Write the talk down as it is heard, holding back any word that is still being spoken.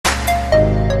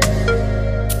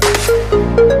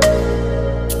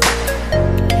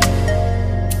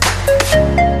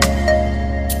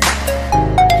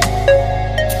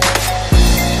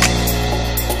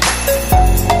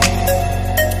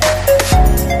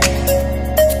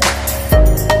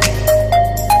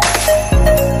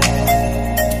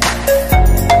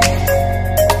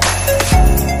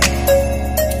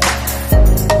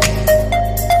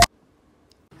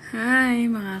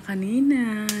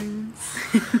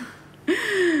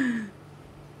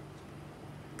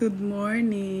Good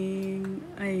morning!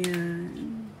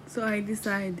 Ayan. So, I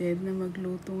decided na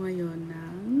magluto ngayon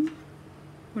ng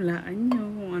hulaan nyo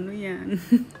kung ano yan.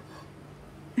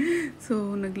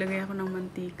 So, naglagay ako ng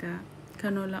mantika,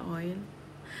 canola oil.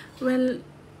 Well,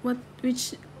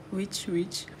 which?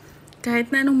 Kahit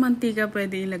na anong mantika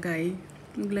pwede ilagay.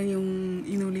 Huwag lang yung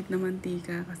inulit na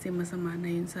mantika kasi masama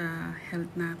na yun sa health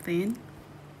natin.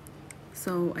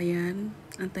 So, ayan.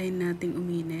 Antayin nating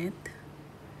uminit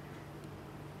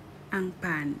ang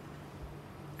pan.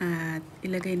 At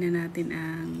ilagay na natin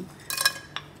ang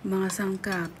mga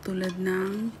sangkap tulad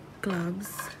ng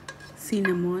cloves,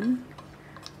 cinnamon,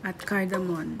 at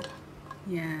cardamom.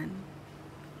 Yan.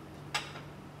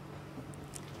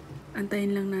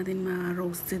 Antayin lang natin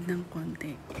ma-roasted ng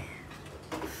konti.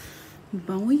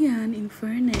 Bango yan, in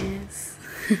fairness.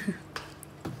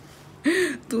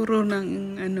 Turo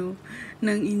ng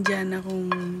ng Indiana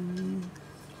kong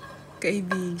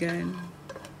kaibigan.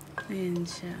 Ayan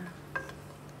siya.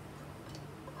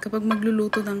 Kapag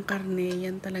magluluto ng karne,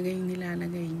 yan talaga yung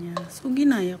nilalagay niya. So,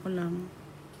 ginaya ko lang.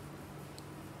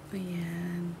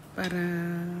 Ayan. Para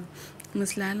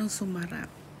mas lalong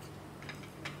sumarap.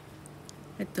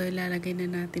 Ito, ilalagay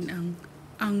na natin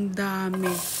ang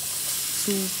dami.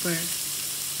 Super.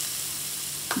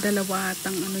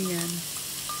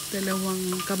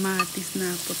 Dalawang kamatis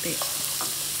na puti.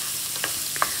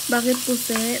 Bakit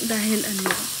puti? Dahil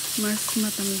mas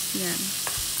matamis yan.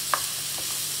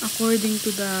 According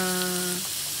to the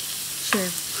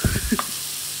chef.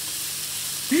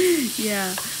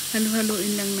 Yeah.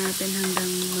 Halu-haluin lang natin hanggang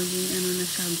maging na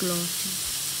siya, glossy.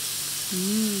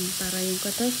 Para yung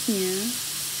katas niya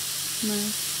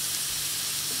mas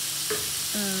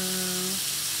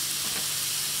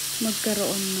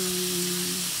magkaroon ng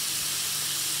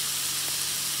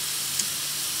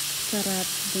sarap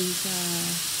dun sa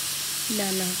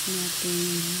ilalahok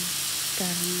natin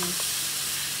karne.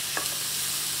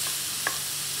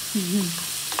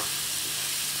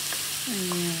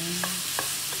 Ayan.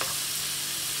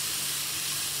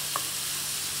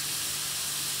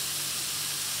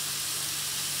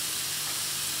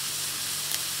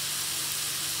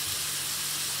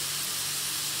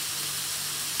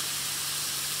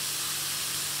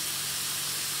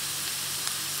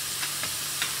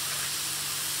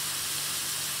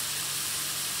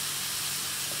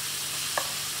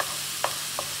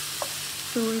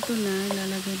 So, ito na,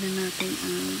 lalagay na natin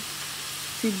ang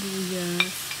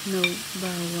sibuyas,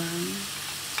 bawang,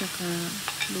 tsaka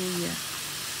luya.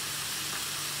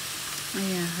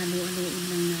 Ayan, halu-haluin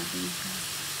lang natin siya.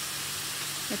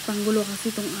 At panggulo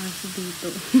kasi itong aso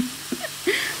dito.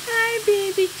 Hi,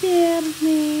 baby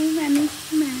Cherny!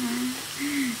 Manis na.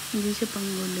 Hindi siya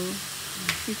panggulo.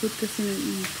 Ikot kasi ng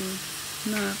ikot.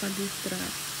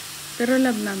 Nakaka-distract. Pero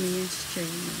love namin yan si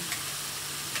Cherny.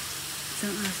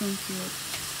 Isang asong cute.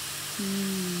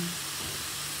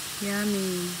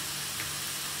 Yummy.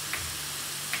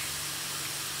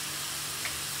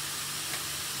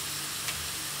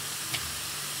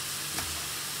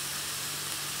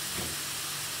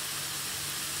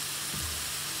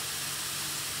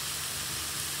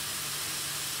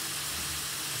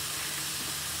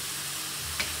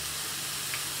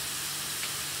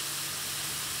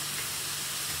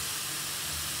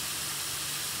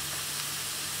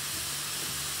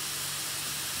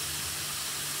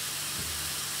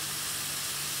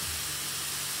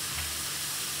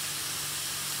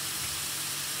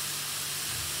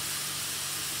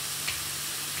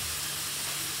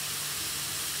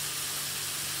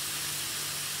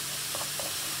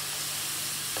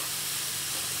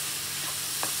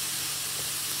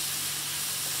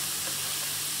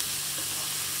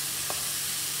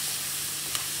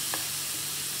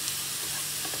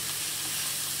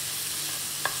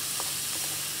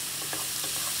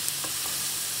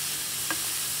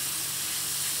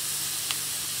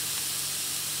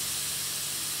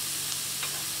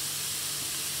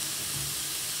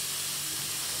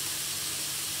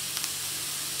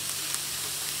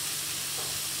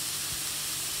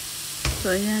 So,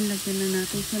 ayan, lagyan na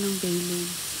natin siya ng bay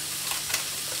leaves.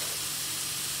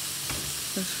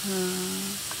 Tapos,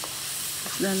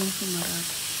 lalong sumarap.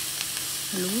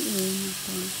 Haluin ng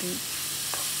konti.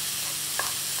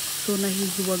 So,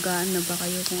 nahihiwagaan na ba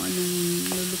kayo kung anong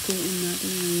lulutuin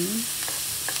natin ngayon?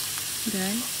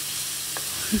 Guys?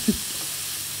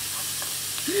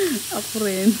 Ako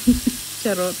rin.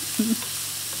 Charot.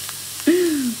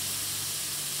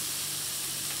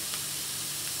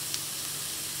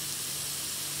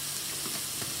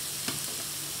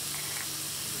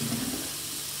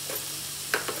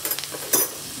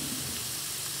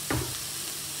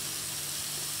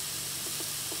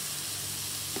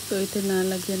 So, ito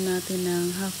nalagyan natin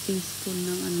ng half teaspoon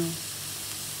ng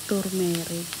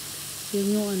turmeric.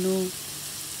 Yan yung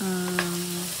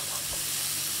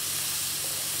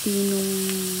pinong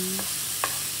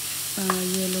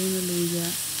yellow na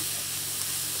luya.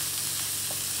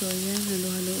 So, ayan,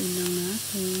 halo-haloin lang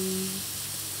natin.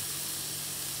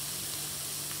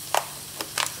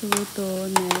 So, ito,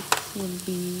 next will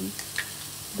be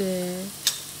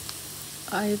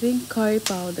I think curry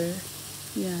powder.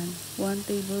 Yan, 1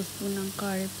 tablespoon ng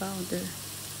curry powder.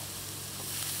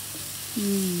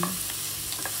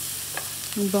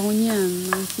 Ang bango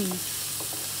niyan, mga sis,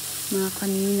 mga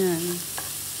kaninan.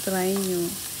 Try nyo.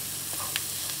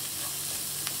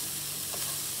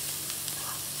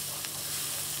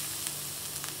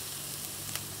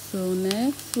 So,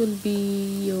 next will be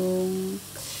yung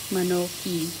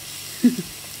manoki.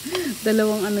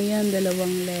 Dalawang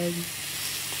dalawang leg.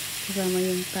 Kasama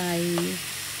yung thigh.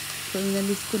 So,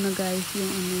 inalis ko na guys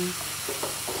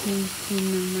yung skin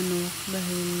ng manok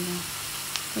dahil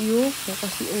ayoko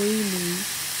kasi oily.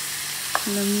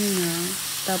 Alam nyo na.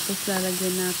 Tapos,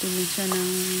 lalagyan natin na siya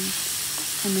ng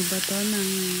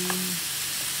ng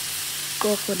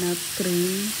coconut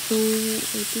cream. So,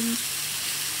 I think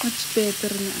much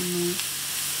better na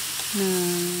na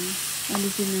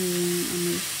alisin na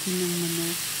yung skin ng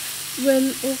manok. Well,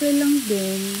 okay lang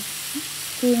din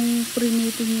kung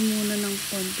prinitin nyo muna ng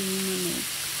konti yung manok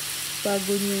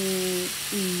bago nyo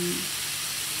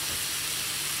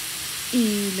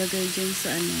ilagay dyan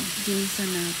sa ginisa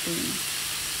natin.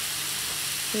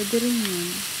 Pwede rin yun.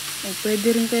 O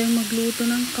pwede rin kayong magluto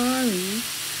ng curry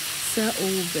sa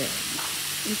oven.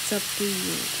 It's up to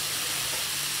you.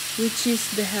 Which is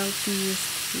the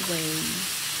healthiest way.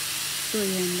 So,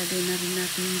 ayan, lagay na rin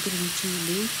natin yung green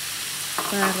chili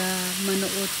para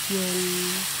manuot yung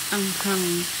anghang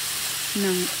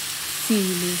ng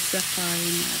sili sa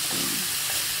curry natin.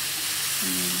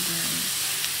 Ayan, guys.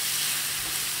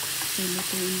 So,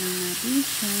 lutuin lang natin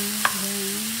siya.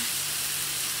 Ayan.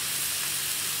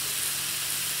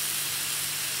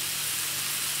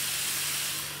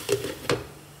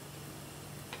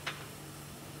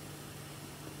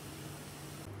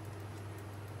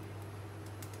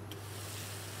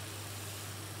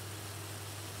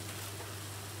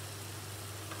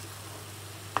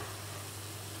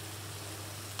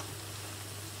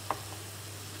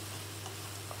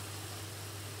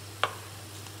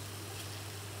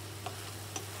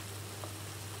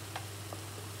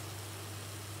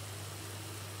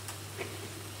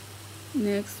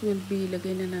 Next will be,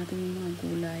 lagay na natin yung mga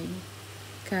gulay.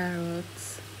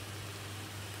 Carrots,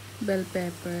 bell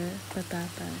pepper,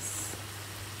 patatas.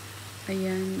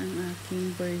 Ayan ang aking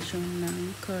version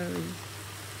ng curry.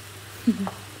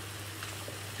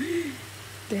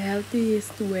 The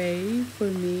healthiest way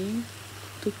for me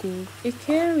to cook a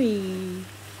curry.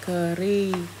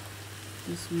 Curry.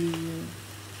 Dios mío.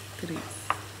 Chris.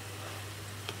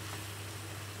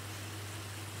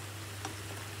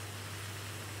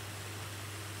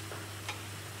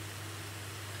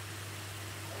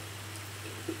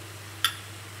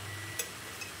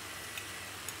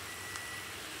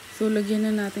 So, lagyan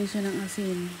na natin siya ng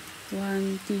asin.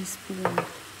 1 teaspoon.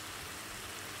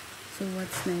 So,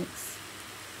 what's next?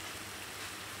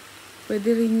 Pwede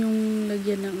rin yung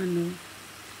lagyan ng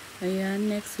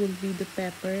Ayan, next will be the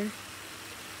pepper.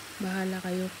 Bahala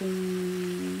kayo kung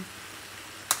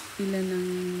ilan ang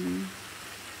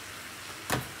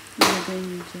ilagay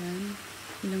nyo dyan.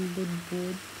 Ilang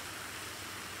budbud.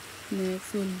 Next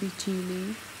will be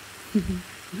chili.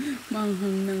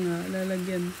 Maanghang na nga,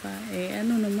 lalagyan pa.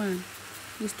 Ano naman,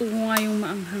 gusto ko nga yung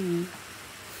maanghang.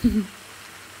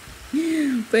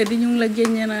 Pwede nyong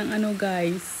lagyan niya ng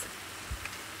guys.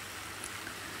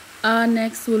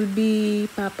 Next will be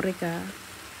paprika.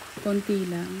 Konti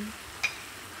lang.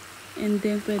 And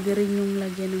then, pwede rin yung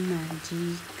lagyan ng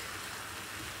magic.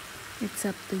 It's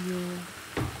up to you.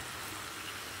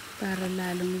 Para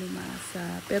lalong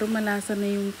lumasa. Pero malasa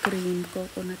na yung cream,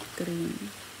 coconut cream.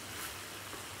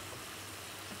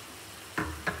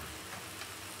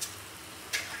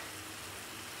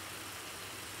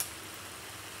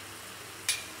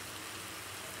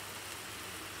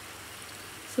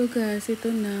 So guys,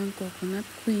 ito na ang coconut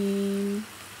cream.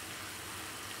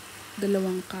 2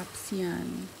 cups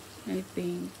yan, I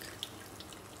think.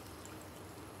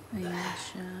 Ayan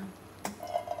siya.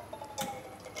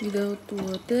 Without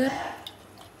water.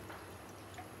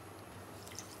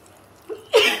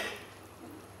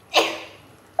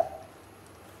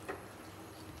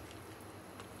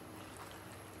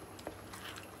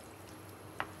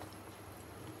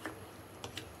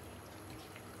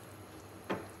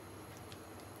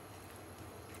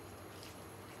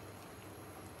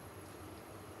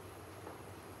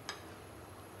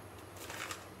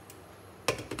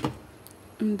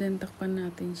 And then, takpan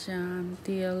natin siya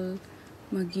until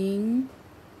maging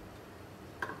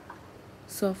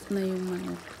soft na yung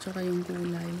manok, tsaka yung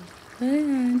gulay.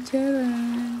 Ayan,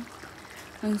 charan!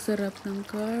 Ang sarap ng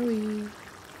curry.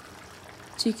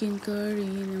 Chicken curry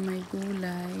na may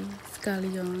gulay,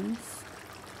 scallions.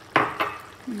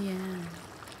 Ayan.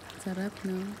 Sarap,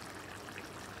 no?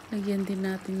 Lagyan din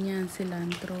natin yan,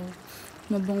 cilantro.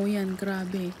 Mabango yan,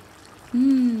 grabe.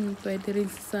 Pwede rin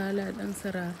sa salad. Ang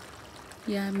sarap.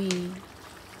 Yummy.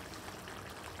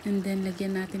 And then,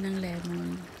 lagyan natin ng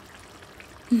lemon.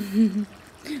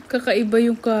 Kakaiba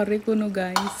yung curry ko, no,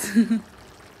 guys?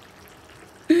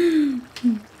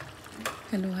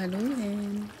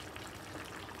 Halo-haloin.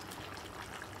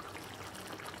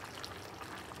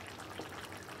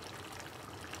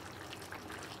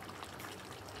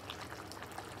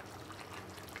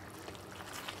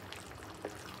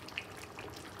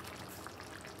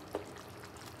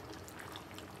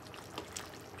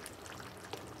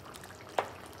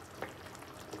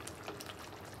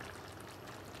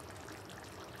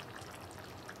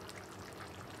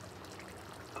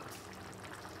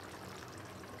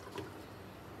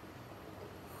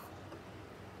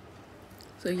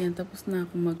 So, ayan, tapos na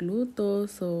ako magluto.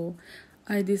 So,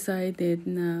 I decided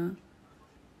na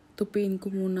tupiin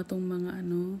ko muna tong mga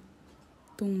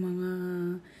tong mga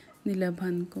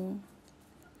nilabhan ko.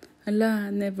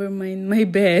 Ala, never mind my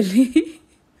belly.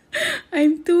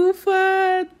 I'm too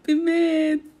fat,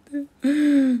 Pimet.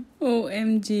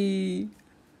 OMG.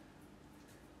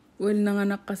 Well,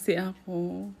 nanganak kasi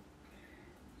ako.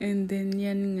 And then,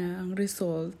 yan nga, ang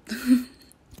result.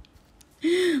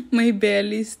 My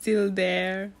belly is still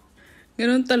there.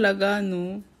 Ganun talaga,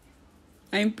 no?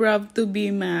 I'm proud to be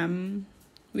ma'am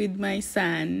with my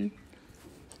son.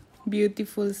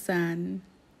 Beautiful son.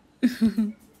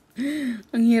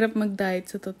 Ang hirap mag-diet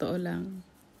sa totoo lang.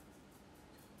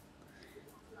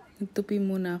 Nagtupi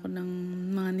muna ako ng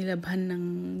mga nilabhan ng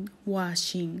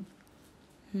washing.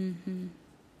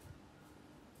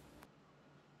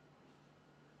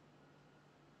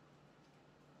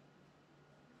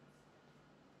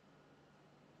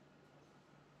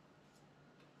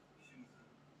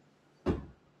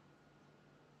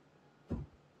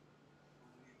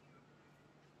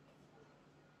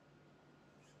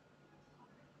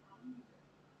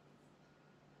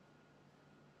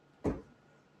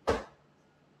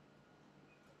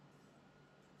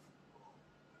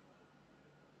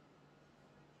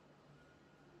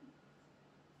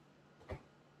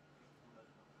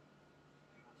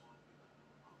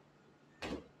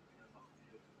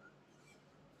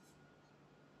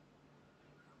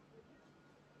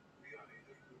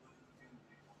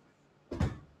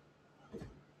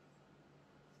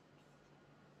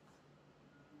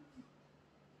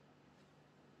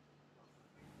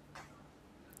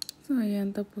 So,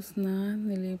 ayan, tapos na.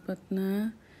 Nilipat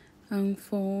na ang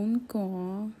phone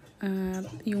ko at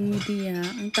yung media.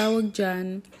 Ang tawag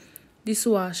dyan,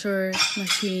 dishwasher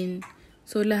machine.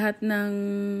 So, lahat ng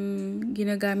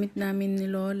ginagamit namin ni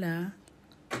Lola,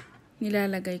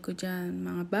 nilalagay ko dyan.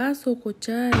 Mga baso,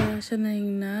 kutsara, siya na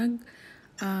yung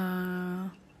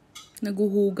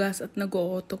naguhugas at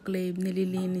nag-autoclave.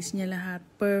 Nililinis niya lahat.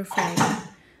 Perfect.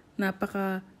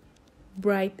 Napaka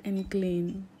bright and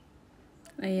clean.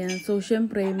 Ayan. So,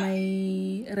 syempre, may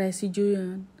residue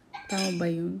yun. Tama ba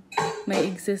yun? May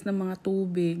excess na mga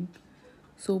tubig.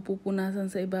 So,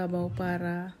 pupunasan sa ibabaw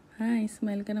para... Hi,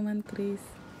 smile ka naman, Chris.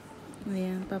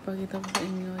 Ayan. Papakita ko sa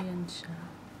inyo. Ayan siya.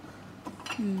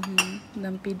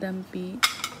 Dampi-dampi.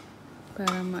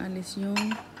 Para maalis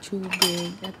yung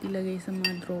tubig. At ilagay sa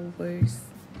mga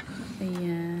drawers.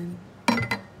 Ayan.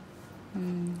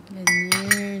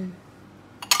 Ganyan.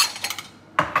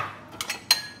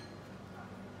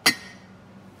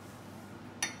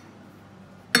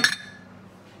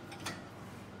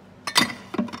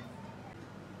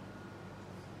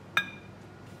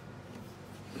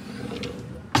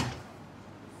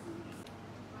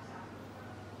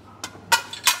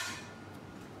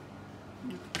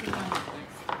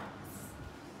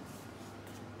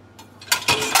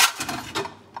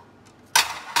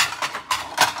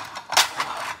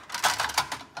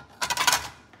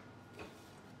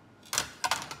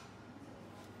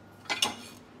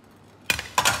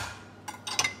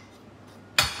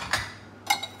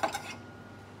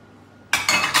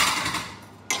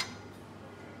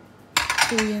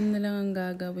 So, yan na lang ang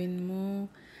gagawin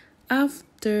mo.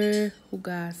 After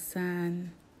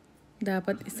hugasan,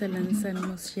 dapat isalansan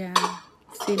mo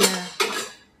sila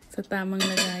sa tamang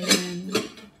lagayan.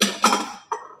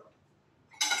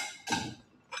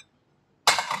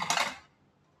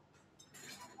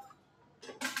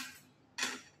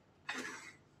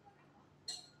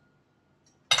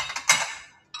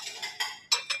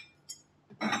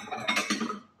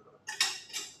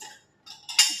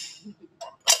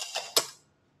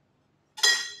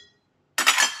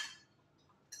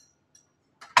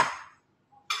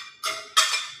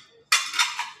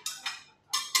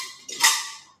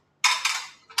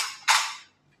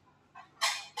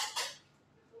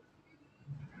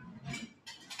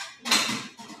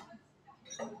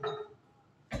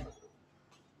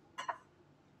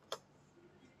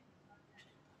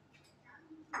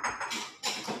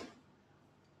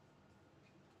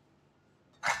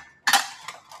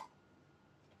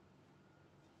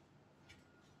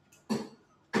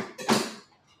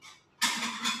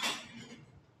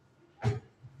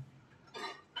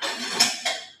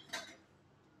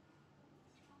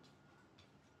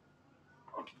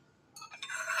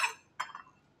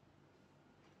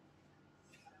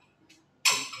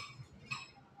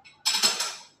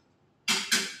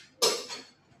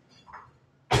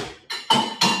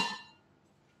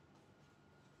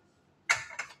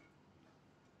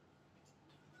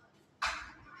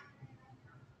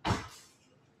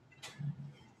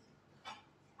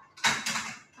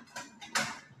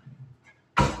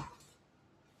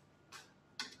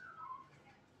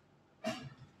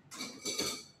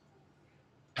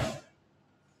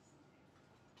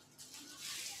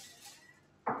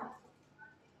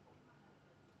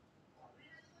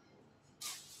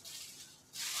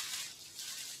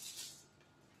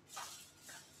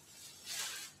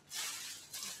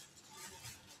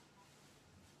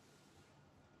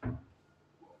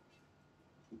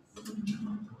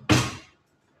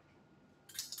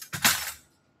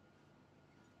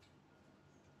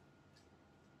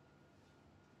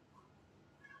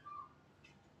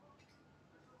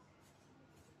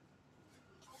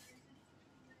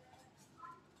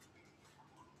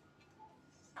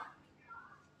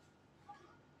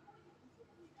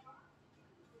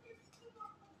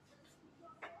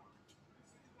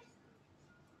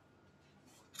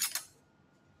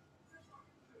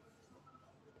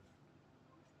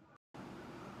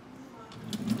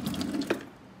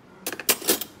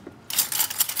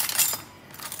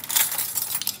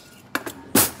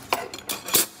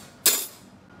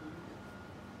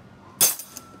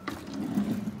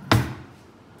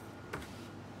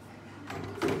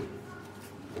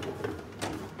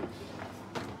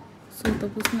 So,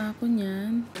 tapos na ako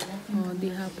niyan. O,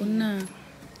 di hapon na.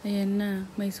 Ayan na.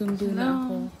 May sundo na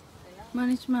ako.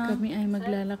 Kami ay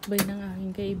maglalakbay ng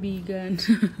aking kaibigan.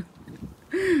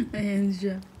 Ayan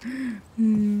siya.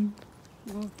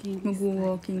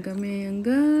 Mag-walking kami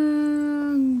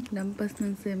hanggang lampas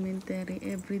ng cemetery.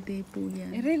 Everyday po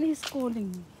yan. Erel is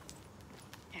calling.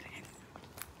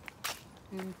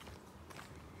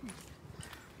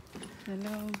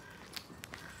 Hello.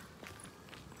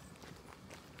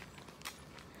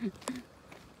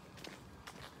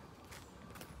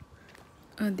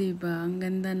 Diba? Ang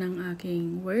ganda ng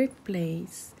aking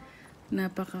workplace.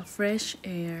 Napaka fresh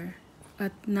air.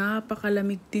 At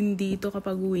napakalamig din dito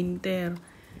kapag winter.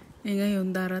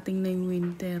 Ngayon, darating na yung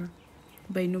winter.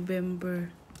 By November.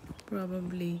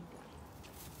 Probably.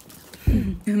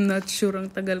 I'm not sure ang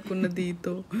tagal ko na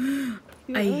dito.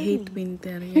 I hate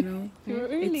winter, you know.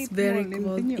 It's very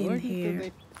cold in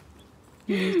here.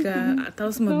 Hindi ka,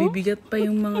 tapos mabibigat pa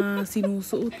yung mga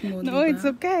sinusuot mo, No, diba? it's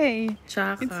okay.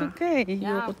 Tsaka, It's okay.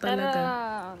 ayoko talaga.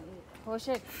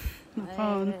 Hoshek.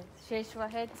 Sheshwa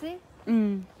Hetsi.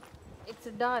 It's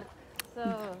dark. So,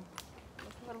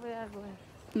 that's where we are going.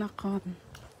 Nakon.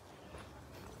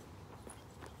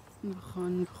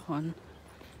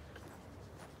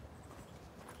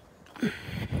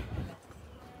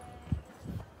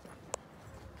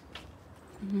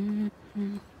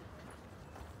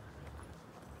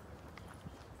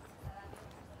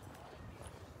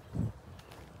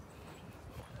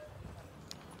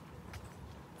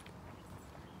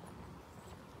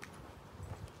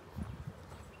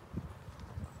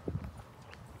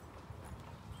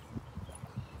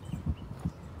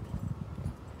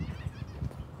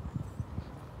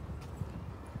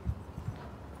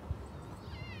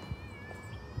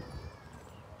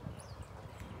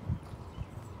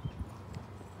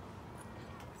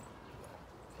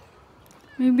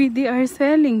 Maybe they are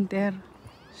selling there.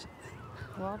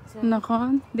 What's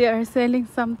Nakon? They are selling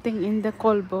something in the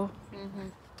kolbo.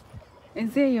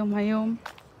 Eze yung hayom.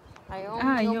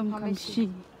 Yung kamshi.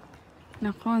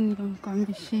 Nakon yung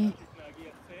kamshi.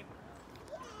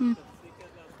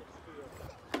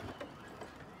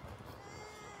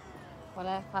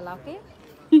 Wala falafel?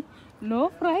 No,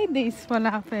 Fridays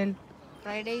falafel.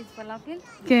 Friday is falafel?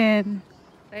 Ken.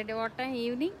 Friday what time?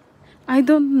 Evening? I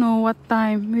don't know what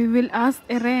time. We will ask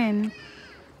Eren.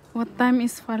 What time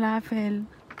is falafel?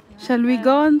 Shall we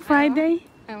go on Friday?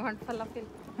 I want falafel.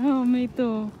 Oh, me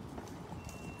too.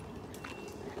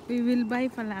 We will buy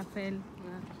falafel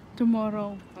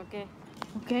tomorrow. Okay.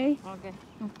 Okay? Okay.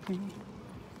 Okay.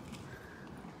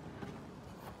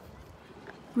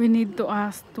 We need to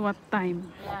ask what time.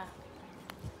 Yeah.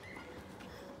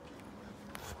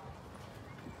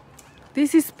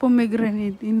 This is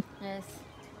pomegranate in Yes.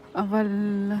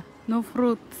 Aval, no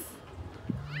fruits.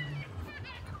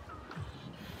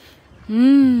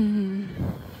 Mmm.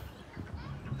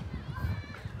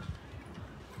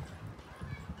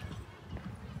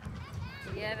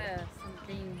 Here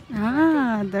something.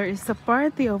 Ah, there is a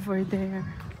party over there.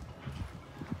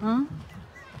 Huh?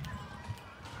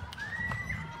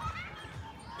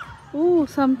 Oh,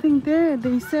 something there.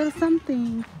 They sell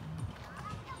something.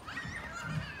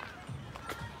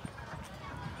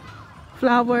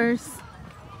 Flowers.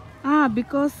 Ah,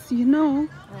 because you know,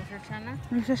 Rosh Hashanah.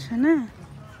 Rosh Hashanah.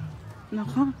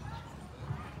 Nako.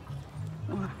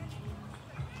 Oh.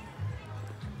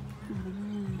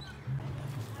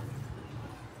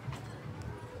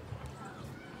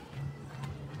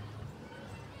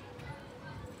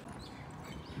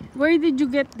 Where did you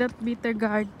get that bitter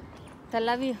gourd? Tel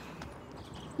Aviv.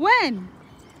 When?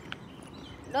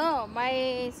 No,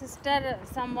 my sister,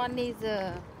 someone is.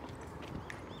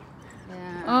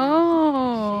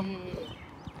 Oh,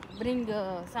 She bring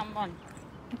someone.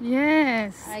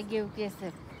 yes. I give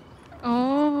kesef.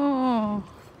 Oh,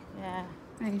 Yeah.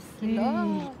 I see.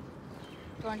 Kilo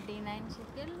 29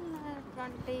 shekel,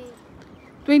 20.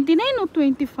 29 or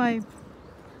 25?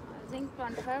 I think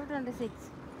 25, 26.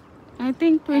 I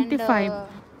think 25. And,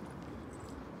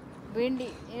 Bindi,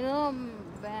 you know,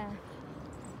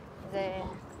 the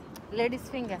lady's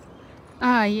finger.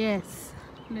 Ah, yes.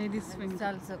 Ladies It's finger.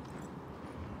 also.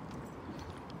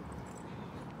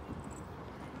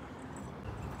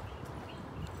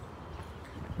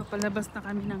 Papalabas na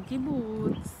kami ng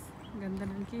kibbutz. Ganda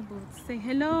ng kibbutz. Say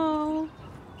hello.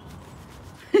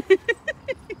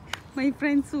 My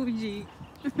friend Suji.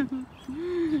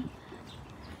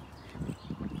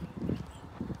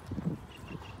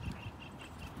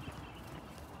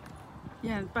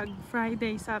 Yan, pag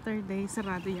Friday, Saturday,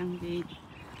 sarado yung gate.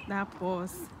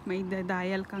 Tapos, may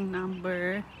dial kang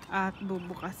number at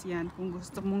bubukas yan kung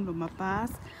gusto mong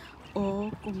lumapas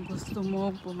O kung gusto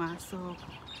mo pumasok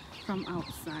from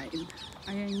outside.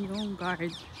 Ayan yung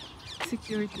guard,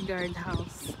 security guard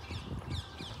house.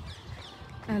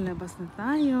 Lalabas na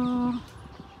tayo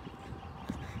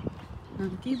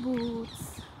ng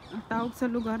kibbutz. Ang tawag sa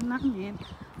lugar namin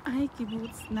ay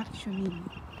kibbutz Nakshonim.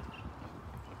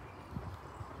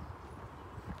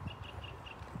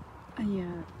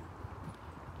 Ayan.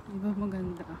 Diba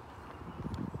maganda?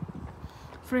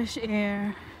 Fresh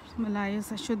air. Malayo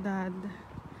sa syudad.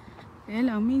 Kaya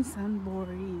lang minsan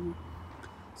boring.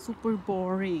 Super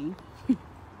boring.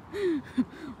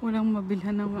 Walang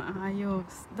mabilhan ng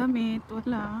maayos. Damit,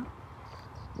 wala.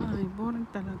 Ay, boring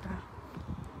talaga.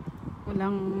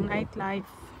 Walang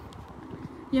nightlife.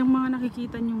 Yung mga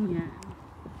nakikita nyo yan,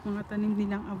 mga tanim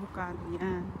nilang avocado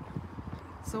yan.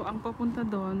 So, ang papunta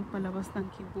doon, palabas ng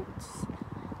kibbutz.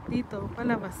 Dito,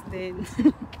 palabas din.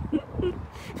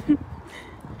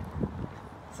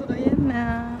 So, ayan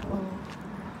na. Oh.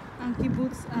 Ang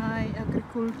kibbutz ay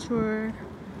agriculture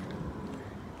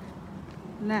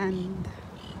land.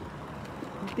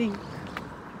 I think.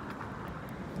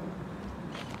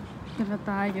 Ito na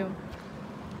tayo.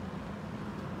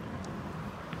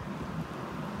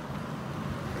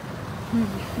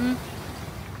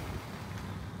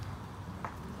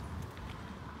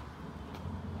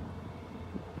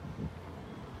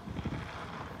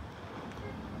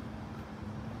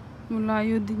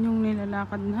 Malayo din yung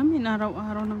nilalakad namin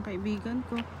araw-araw ng kaibigan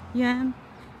ko. Yan,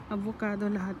 avocado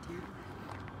lahat yan.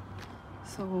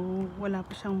 So, wala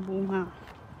pa siyang bunga.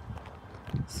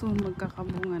 Soon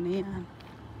magkakabunga na yan.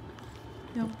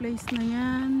 Yung place na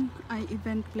yan ay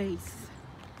event place.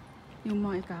 Yung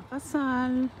mga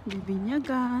ikakasal,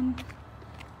 bibinyagan,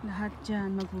 lahat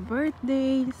dyan,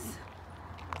 mag-birthdays.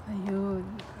 Ayun.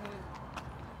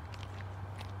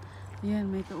 Yan,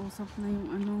 may kausap na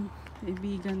yung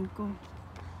kaibigan ko.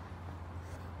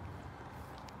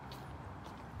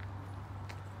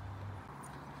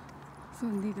 So,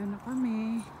 dito na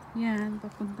kami. Yan,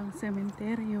 papuntang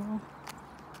sementeryo.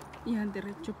 Yan,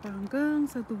 diretso pa hanggang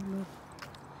sa dulo.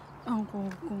 Ako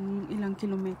kung ilang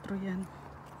kilometro yan.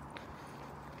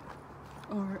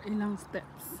 Or ilang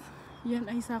steps. Yan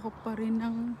ay sakop pa rin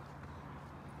ng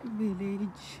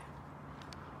village.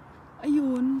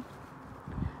 Ayun.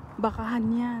 Bakahan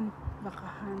yan.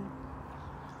 Bakahan.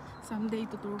 Someday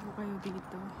tuturo ko kayo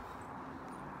dito.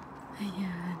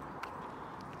 Ayan.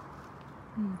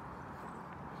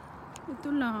 Ito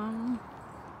lang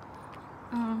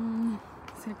ang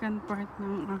second part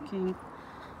ng aking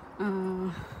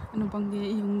ano bang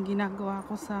yung ginagawa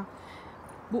ko sa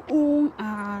buong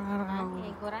araw.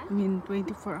 I mean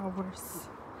 24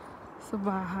 hours sa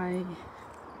bahay.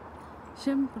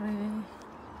 Siyempre,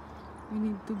 we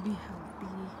need to be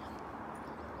healthy.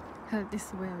 Health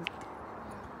is wealth.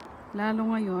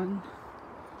 Lalo ngayon,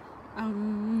 ang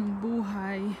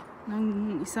buhay ng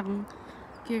isang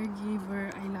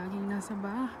caregiver ay laging nasa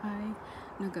bahay,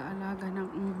 nag-aalaga ng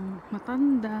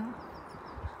matanda,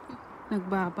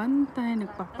 nagbabantay,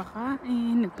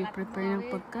 nagpapakain, nagpiprepare ng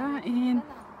pagkain.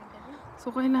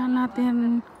 So, kailangan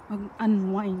natin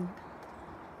mag-unwind.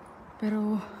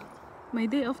 Pero,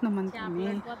 may day off naman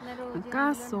kami. Ang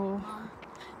kaso,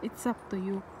 it's up to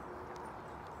you.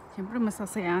 Siyempre,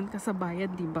 masasayaan ka sa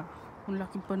bayad, diba? Ang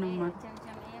laki pa naman.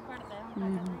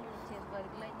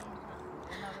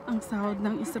 Ang sahod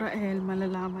ng Israel,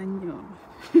 malalaman nyo.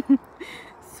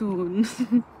 Soon.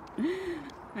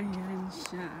 Ayan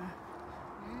siya.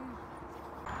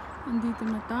 Andito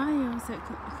na tayo.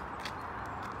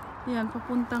 Yan,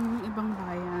 papuntang ibang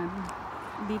bayan.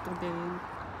 Dito din.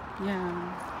 Yan.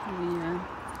 Ayan.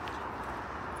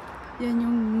 Yan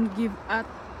yung give at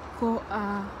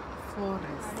Koa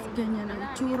forest. Ganyan ang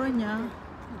itsura niya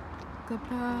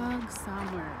kapag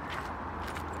summer.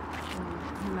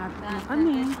 Malapit na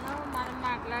kami.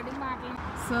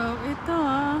 So, ito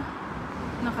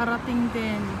nakarating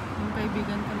din yung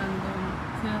kaibigan ko nandun.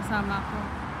 Sinasama ko.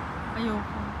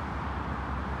 Ayoko.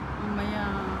 Mamaya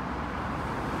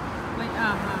may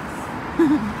ahas.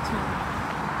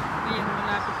 Ayan,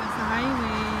 malapit na sa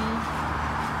highway.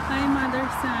 Hi, Mother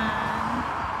Sun.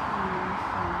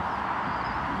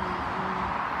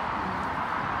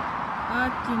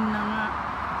 At yun na nga.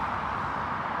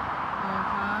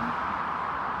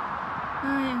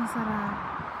 Ay, ang sarap.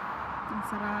 Ang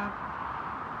sarap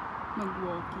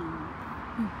mag-walking.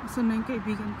 Saan na yung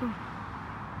kaibigan ko?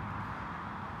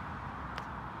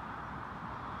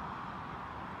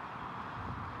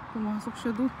 Pumasok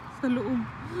siya doon sa loob.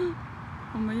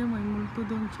 Mamaya may multo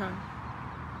doon siya.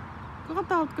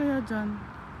 Kakatakot kaya dyan.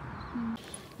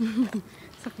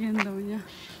 Sakyan daw niya.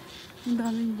 Ang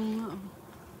daming bunga, oh.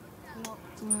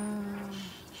 Wow.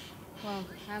 Wow, No,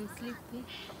 I'm sleepy.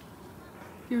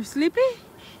 You're sleepy?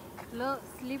 Low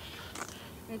sleep.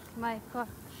 It's my car.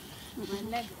 My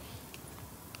leg.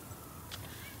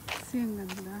 Kasi ang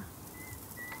ganda.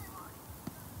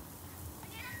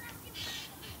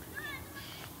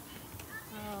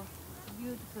 Oh,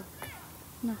 beautiful.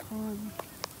 Nakon.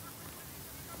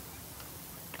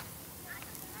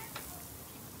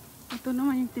 Ito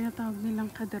naman yung tinatawag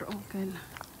nilang karaoke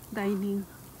dining.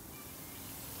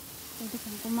 Pwede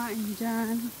kang kumain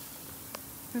dyan.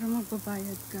 Pero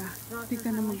magbabayad ka. Hindi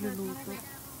ka na magluluto.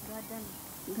 Garden.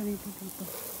 Ganito dito.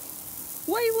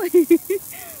 Way!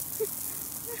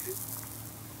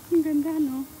 Ang ganda,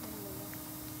 no?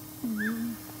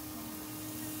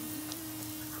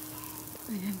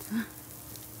 Ayan sa.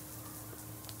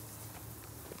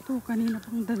 Ito, kanina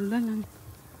pang dalda.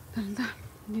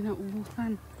 Hindi na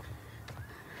ubusan.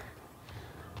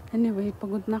 Anyway,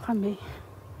 pagod na kami.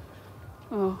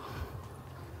 Oh.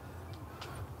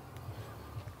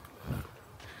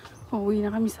 Uuwi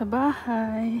na kami sa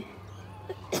bahay.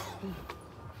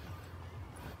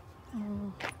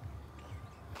 Oh.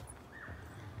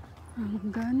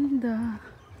 Ang ganda.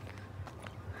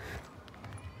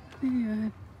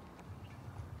 Ayan.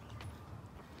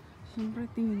 Siyempre,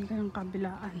 tingin ka ng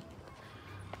kabilaan.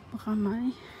 Baka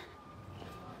may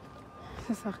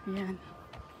sasakyan.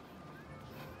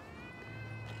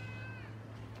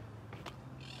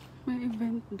 May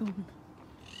event doon.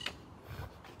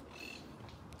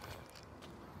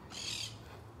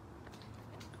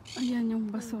 Ayan yung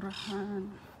basurahan.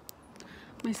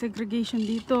 May segregation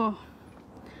dito.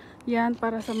 Yan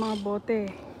para sa mga bote.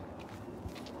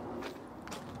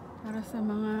 Para sa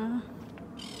mga,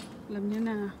 alam nyo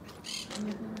na.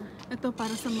 Ito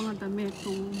para sa mga damit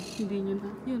kung hindi nyo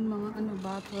na. Yun mga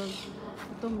bottle.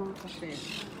 Ito mga kape.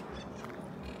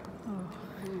 Oh.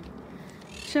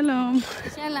 Shalom.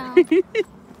 Shalom.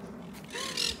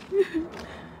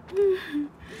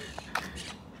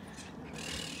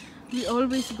 We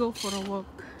always go for a walk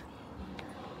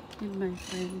with my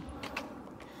friend.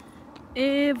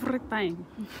 Every time.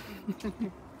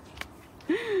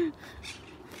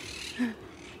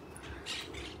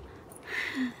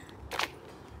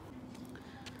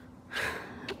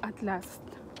 At last,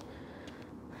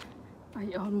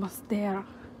 I almost there.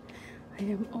 I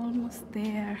am almost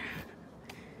there.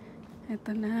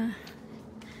 Ito na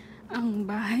ang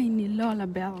bahay ni Lola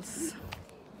Bells.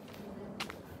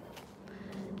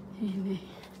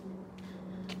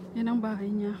 Yan ang bahay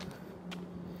niya.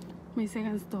 May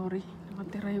second story.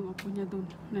 Nakatira yung apo niya dun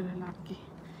na lalaki.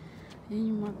 Yan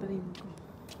yung mga talim ko.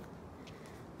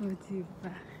 O,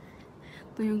 diba?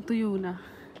 Tuyong-tuyo na.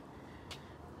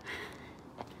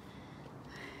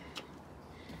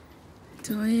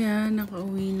 So, ayan.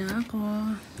 Nakauwi na ako.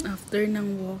 After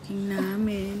ng walking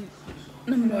namin.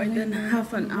 Na more than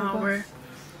half an hour.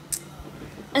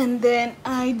 And then,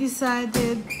 I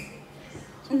decided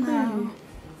na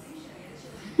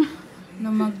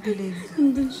magdilig.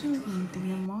 Andun siya.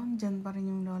 Tingnan mo, dyan pa rin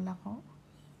yung lola ko.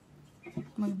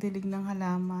 Magdilig ng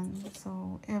halaman.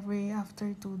 So,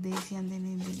 after 2 days, yan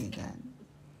din yung diligan.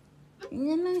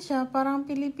 Yan lang siya. Parang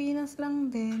Pilipinas lang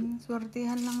din.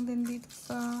 Swertihan lang din dito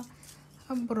sa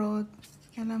abroad.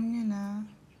 Alam nyo na.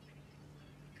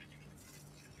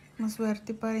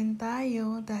 Maswerte pa rin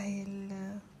tayo dahil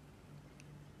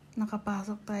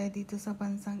nakapasok tayo dito sa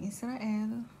bansang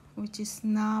Israel, which is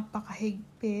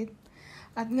napakahigpit.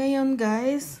 At ngayon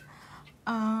guys,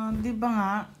 di ba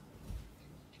nga,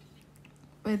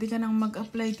 pwede ka nang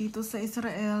mag-apply dito sa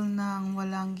Israel nang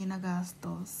walang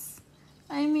ginagastos.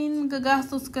 I mean,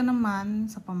 gagastos ka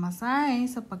naman sa pamasahe,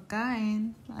 sa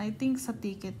pagkain. I think sa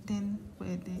ticket din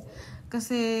pwede.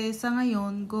 Kasi sa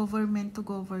ngayon, government to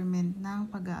government na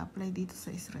ang pag-a-apply dito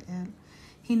sa Israel.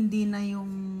 Hindi na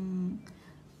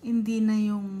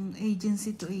yung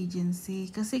agency to agency.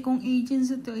 Kasi kung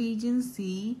agency to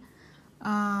agency,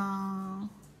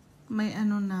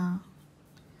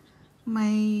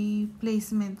 may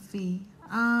placement fee.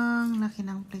 Ang laki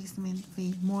ng placement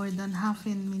fee. More than half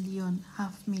million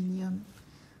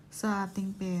sa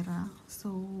ating pera.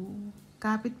 So,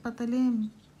 kapit patalim.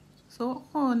 So,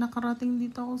 nakarating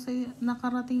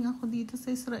ako dito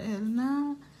sa Israel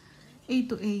na A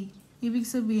to A. Ibig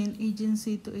sabihin,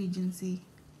 agency to agency.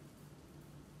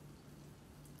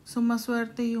 So,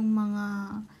 maswerte yung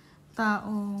mga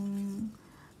taong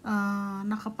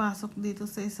nakapasok dito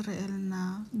sa Israel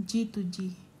na G to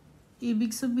G.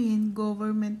 Ibig sabihin,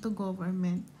 government to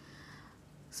government.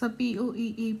 Sa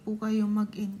POEA po kayo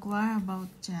mag-inquire about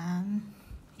dyan.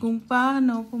 Kung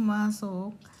paano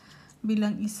pumasok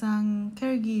bilang isang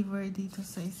caregiver dito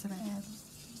sa Israel.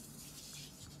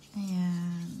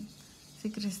 Ayan. Si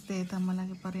Cristeta,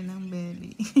 malaki pa rin ang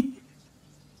belly.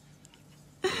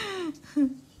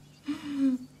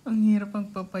 Ang hirap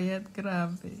ang papayat,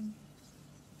 grabe.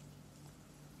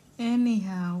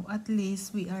 Anyhow, at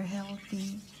least we are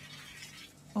healthy.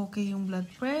 Okay yung blood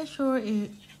pressure,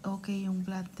 okay yung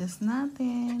blood test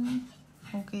natin.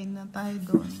 Okay na tayo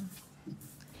doon.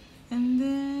 And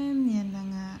then, yan na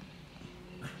nga.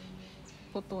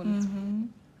 Putol.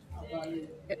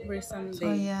 Every So,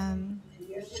 Sunday. ayan.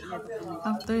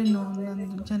 Afternoon,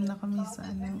 nandun dyan na kami sa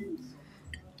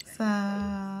sa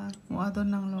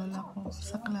muadon ng lola ko,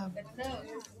 sa club.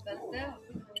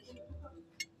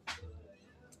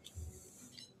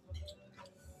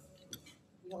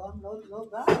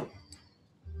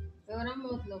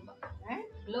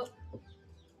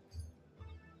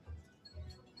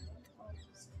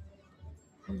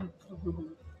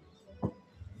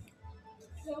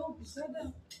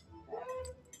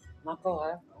 Mako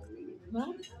ha?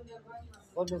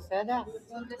 Kudos sana?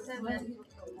 Kudos sana?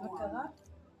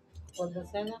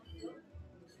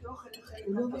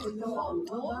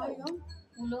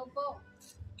 Ulo po.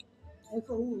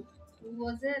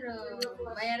 Wazir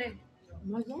bayarin.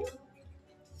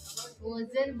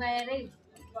 Wazir bayarin.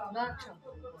 Bakso.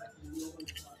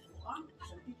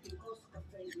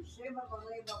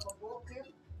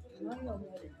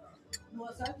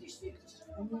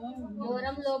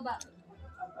 Moram loba.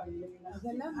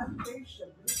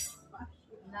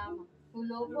 Lama.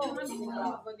 Ulo po.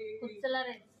 Kutsala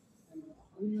rin.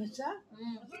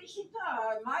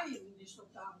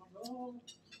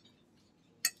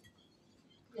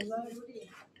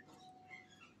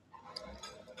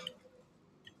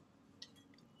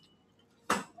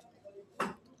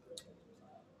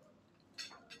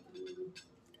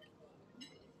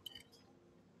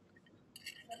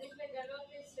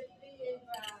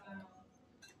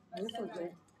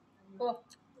 Po.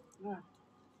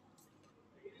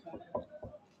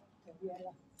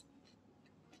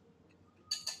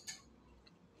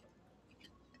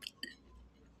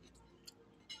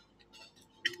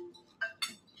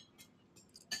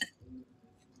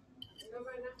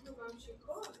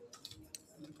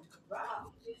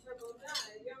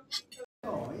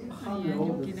 Ayan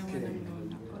yung ginawa ng lola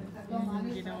ko. Ayan yung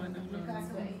ginawa ng lola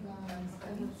ko.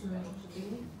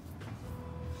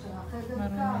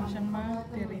 Marunong siyang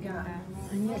magtirinda.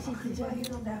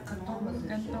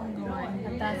 Gantong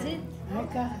gawain. That's it.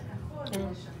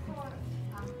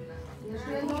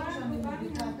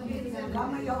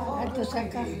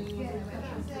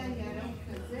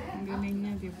 Ang galing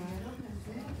niya, di ba?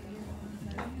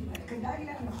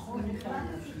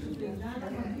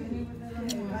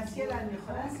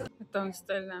 Ito ang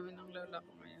style namin ng lola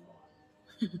ko ngayon.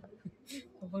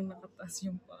 Habang nakataas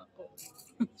yung pako.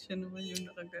 Siya naman yung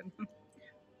nakaganon.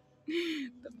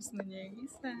 Tapos na niya yung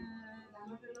isa.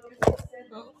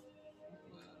 Oh.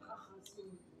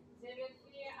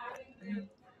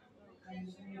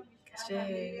 Kasi,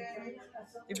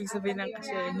 ibig sabihin ng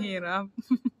kasi ang hirap.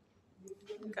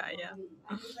 Kaya.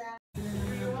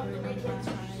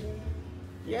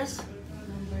 Yes.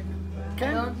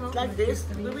 Can like this,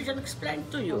 we can explain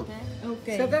to you.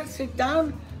 Okay. So then sit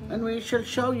down and we shall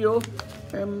show you.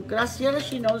 Graciela,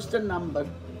 she knows the number.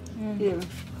 Here.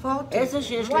 What's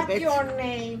your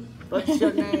name? What's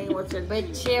your name? What's your name?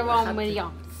 Betsheva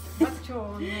Maria. What's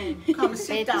your name? Come,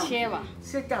 sit down. Betsheva.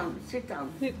 Sit down. Sit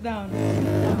down. Sit down.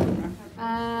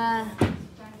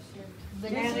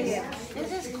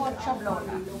 This is called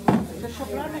shablona. The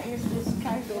shablona is this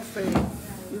kind of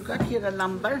you got here a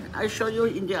number. I show you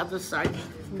in the other side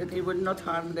that it will not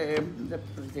harm the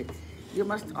you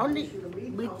must only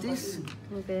with this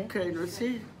Okay. cradle,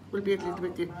 see, will be a little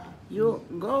bit. You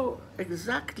go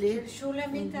exactly.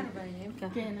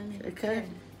 Okay.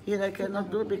 Here I cannot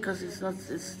do it because it's not.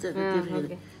 It's sensitive here.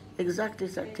 okay.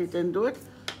 Exactly. Then do it,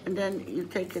 and then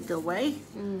you take it away,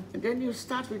 and then you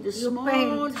start with the small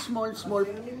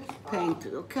paint.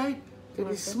 Okay.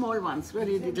 Very small ones,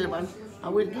 very little one. I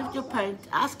will give you paint.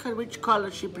 Ask her which color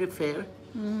she prefer,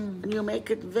 and you make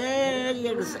it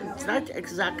very right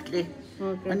exactly.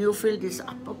 Okay. And you fill this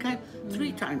up. Okay.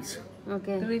 3 times.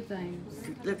 Okay. 3 times.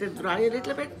 Let it dry a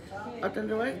little bit. Out on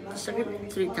the way,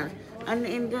 second 3 times. And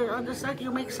in the other side,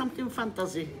 you make something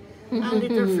fantasy. A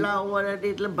little flower, a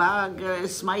little bag, a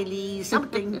smiley,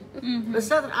 something.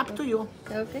 It's up to you.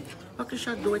 Okay. Okay,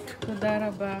 shall do it. Tadara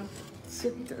ba?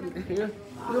 Sit here.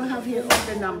 You have here all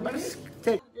the numbers.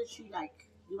 Take what does she like.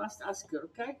 You must ask her,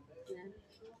 okay? Yeah.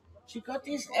 She got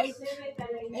these eight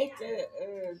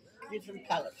different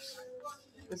colors.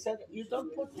 They said you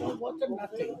don't put no water,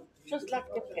 nothing. Just like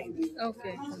the paint.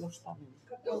 Okay.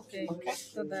 Okay. Okay.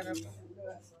 Tadara ba?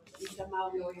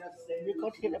 You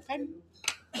got here a pen.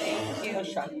 Thank you.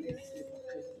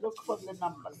 Look for the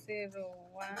number. 0,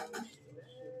 1,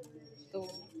 2,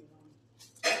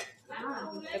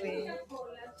 3,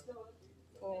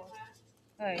 4.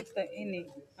 Ay, ito ini.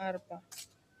 Arba.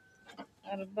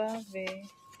 Arba, B,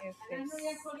 Efes.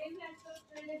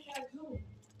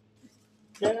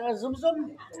 Zoom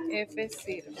zoom. Efes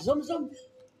 0. Zoom zoom.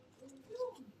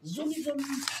 Zoom zoom.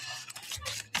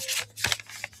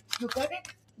 You got it?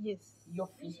 Yes.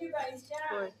 Yofi.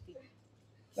 40.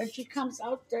 When she comes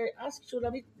out there, ask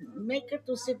Shulamit, make her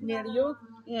to sit near you.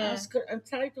 Yeah. Ask her and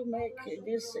try to make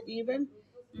this even.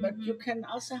 But you can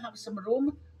also have some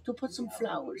room to put some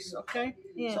flowers, okay?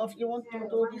 Yeah. So if you want to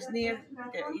do this near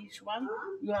each one,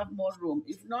 you have more room.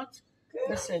 If not,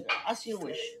 listen, as you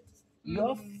wish.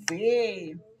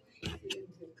 Yofi.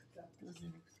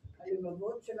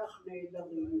 הלבבות שלך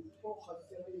נהדרים, פה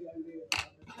חסר לי הלב.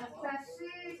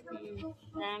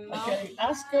 Okay,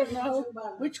 ask her now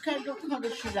which kind of color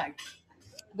she likes.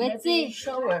 בצי,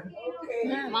 Show her.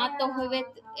 מה את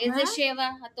אוהבת? איזה שבע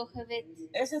את אוהבת?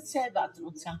 איזה צבע את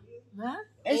רוצה? מה?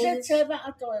 איזה צבע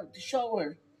את אוהבת? show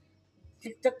her.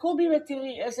 תקומי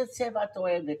ותראי איזה צבע את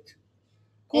אוהבת.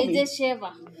 קומי. איזה שבע?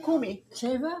 קומי.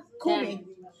 שבע? קומי.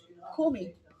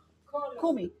 קומי.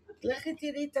 קומי. לכי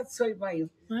תראי את הצבעים.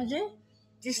 מה זה?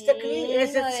 תסתכלי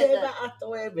איזה צבע את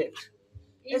אוהבת.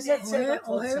 איזה צבע את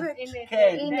רוצה. אוהבת?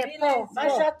 כן. הנה, פה. מה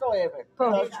שאת אוהבת. פה.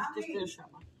 לא, שתסתכלי שם.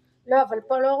 לא, אבל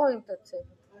פה לא רואים את הצבע.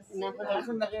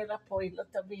 אנחנו נראה לה פה, היא לא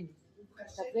תבין.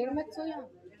 תבין מצוין.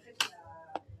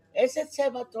 איזה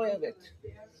צבע את אוהבת?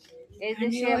 איזה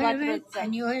שבע את רוצה?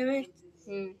 אני אוהבת.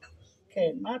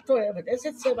 כן, מה את אוהבת? איזה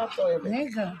צבע את אוהבת?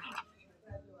 רגע.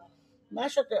 מה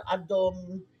שאת אדום,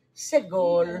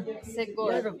 סגול,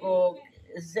 סגול. ירוק,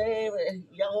 זה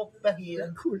ירוק בהיר.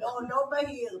 לא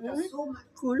בהיר, תעשו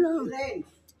כולו.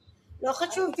 לא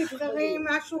חשוב, תבחרי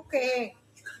משהו בסדר,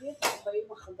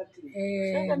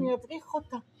 אני אדריך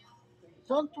אותה.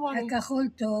 Don't worry. הכחול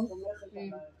טוב.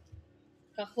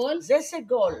 כחול? זה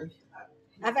סגול.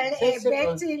 אבל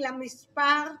בצי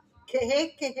למספר כהה.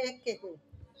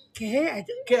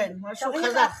 כן, משהו צריך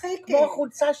חזק. להרחיק. כמו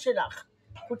חולצה שלך.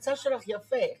 חולצה שלך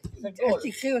יפה, סגול. אז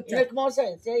תקחי אותה. הנה כמו זה,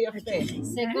 זה יפה.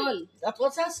 סגול. את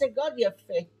רוצה סגול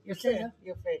יפה. בסדר.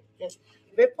 יפה, כן.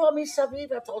 ופה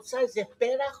מסביב את רוצה איזה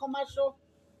פרח או משהו?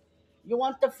 You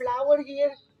want a flower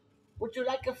here? Would you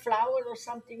like a flower or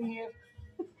something here?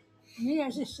 מי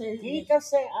איזה סדר? היא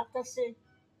תעשה, את תעשה.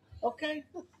 אוקיי?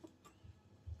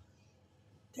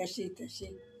 תעשי.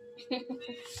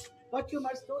 What you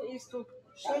must do is to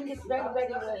shake it very,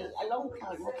 very well, a long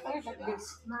time, okay? Like this.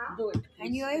 Do it.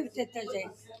 אני אוהבת את הזה.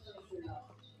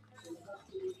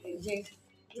 זה.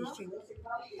 תעשי.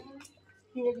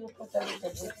 Here you put a little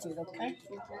bit here, okay?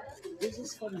 This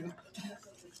is for you.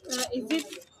 Is it,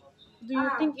 do you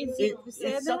think it's It's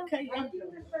beseder? okay, yeah.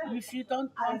 If you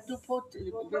don't want to put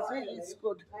it's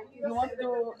good. You want to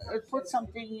put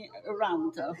something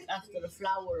around after a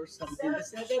flower or something.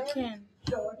 Can.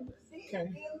 Okay.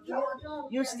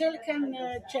 You still can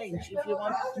change if you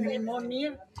want to be more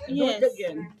near. Do Yes. it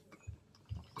again.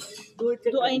 Do it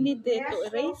again. Do I need to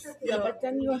erase? Yeah, but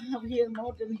then you have here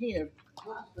more than here.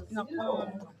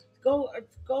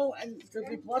 Go and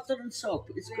with water and soap.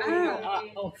 It's going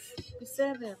off.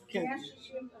 בסדר. Okay.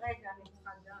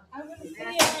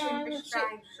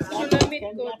 שולמית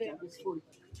קודם.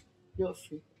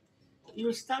 יופי.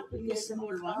 You start with the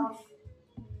small one.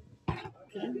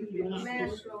 Okay.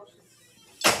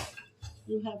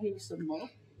 You have here some more.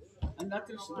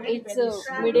 Another very, It's very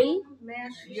small. middle.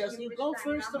 Yes, you go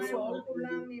first of all.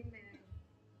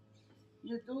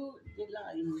 You do the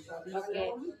line. Okay.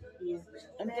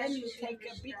 And then you take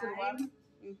a bigger one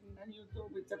and you do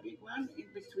with the big one in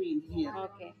between here.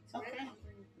 Okay. Okay?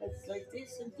 It's like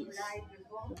this and this.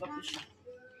 בבקשה.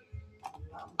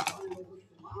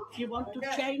 If you want to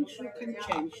change, you can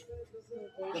change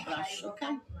the brush,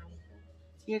 okay?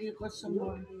 Here you got some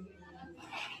more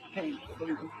paint for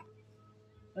you.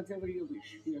 Whatever you wish.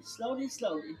 Here, slowly.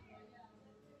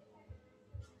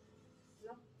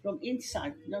 From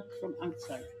inside, not from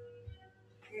outside.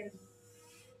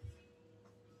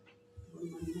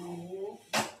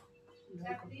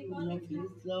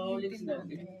 Slowly.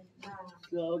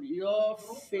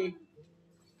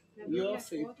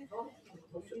 יופי.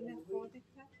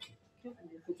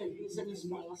 זה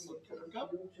נשמע לעשות ככה.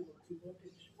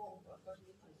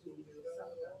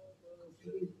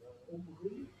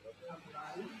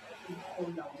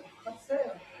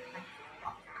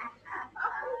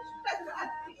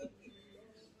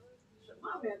 שמע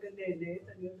מהגננת,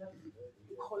 אני יודעת,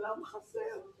 חולם חסר.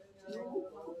 טוב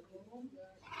מאוד.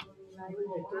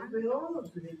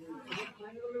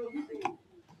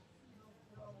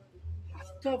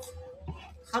 טוב,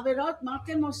 חברות, מה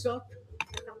אתן עושות?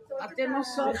 אתן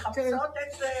עושות... מחפשות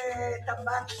את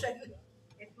הבת של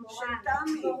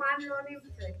תמי. מורן לא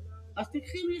נמצאת. אז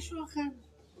תקחי מישהו אחר.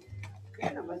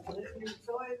 כן, אבל צריך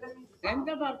למצוא איזה מספר. אין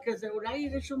דבר כזה, אולי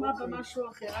היא רשומה במשהו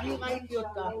אחר, אני ראיתי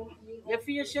אותה.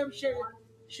 לפי השם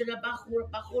של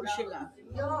הבחור שלה.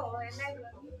 לא, איננו.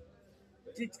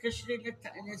 תתקשרי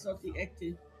לזאתי,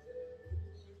 אתי.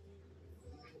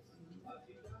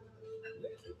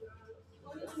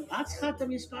 את צריכה את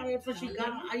המספר איפה שהיא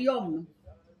גרה היום,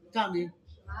 תמי.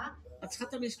 מה? את צריכה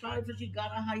את המספר איפה שהיא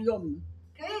גרה היום.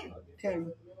 כן. כן.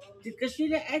 תתקשרי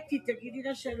לאתי, תגידי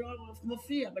לה שלא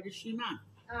מופיע ברשימה.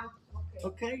 אוקיי.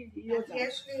 אוקיי? היא יודעת.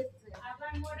 יש לי את זה.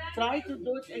 Try to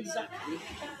do it exactly.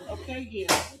 Okay,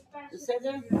 here.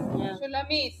 בסדר?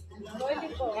 שולמית, בואי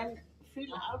לפה. And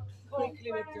fill out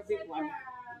quickly with the big one.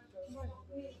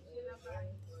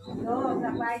 לא, זה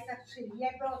הבית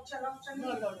שיהיה בעוד 3 שנים. No,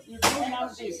 you do now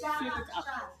this. Fill it up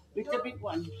with the big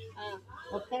one.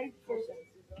 Okay?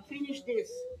 Finish this.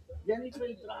 Then it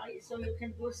will dry so you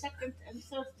can do second and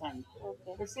third time.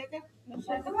 Okay. בסדר?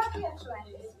 בטוח יש להם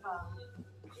מספר.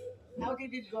 How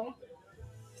did it go?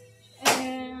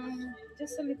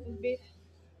 Just a little bit.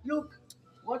 Look,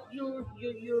 what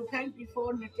you paint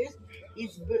before the test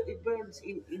it burns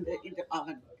in the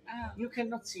oven. You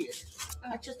cannot see it.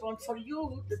 I just want for you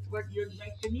that when you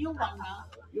make the new one now,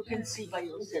 you can see by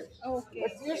yourself. Okay.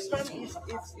 But this one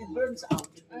it burns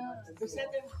out.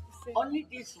 בסדר? Only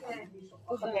this one.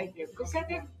 Okay,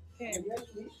 בסדר? כן.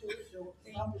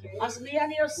 אז מי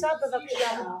אני עושה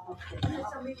בבקשה?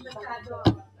 שמים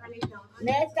בצד.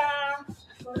 נטע,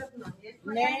 כל הזמן.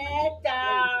 נטע,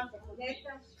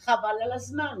 נטע. חבל על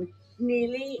הזמן. תני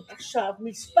לי עכשיו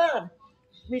מספר,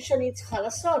 מי שאני צריכה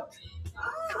לעשות.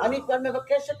 אני כבר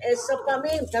מבקשת 10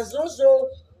 פעמים, תזוזו.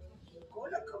 כל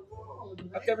הכבוד.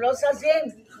 אתם לא זזים?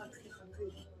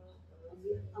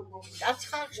 את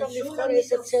צריכה עכשיו לבחור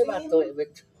איזה צבע את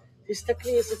אוהבת.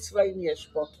 תסתכלי איזה צבעים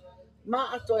יש פה.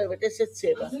 מה את אוהבת? איזה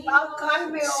צבע? מספר קל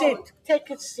מאוד. sit, take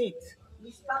a seat.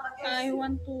 מספר I 10.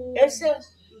 want to... 10?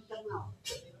 איתמר.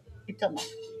 איתמר.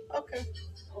 אוקיי.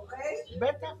 אוקיי?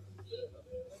 בטח.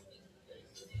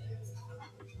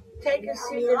 take a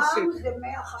seat and אמירם sit. זה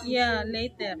 150. Yeah,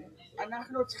 later.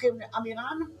 אנחנו צריכים...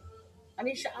 אמירם?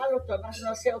 אני אשאל אותו, אנחנו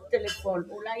נעשה עוד טלפון.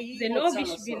 אולי זה היא לא רוצה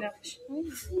לעשות. בשבילך.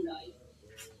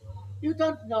 You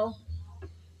don't know.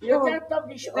 יותר טוב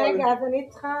לשאול. רגע, אז אני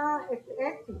צריכה את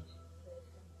אתי.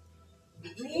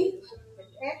 מי? את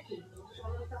אתי.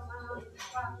 לשאול אותה מה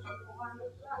המספר של מורן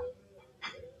בכלל.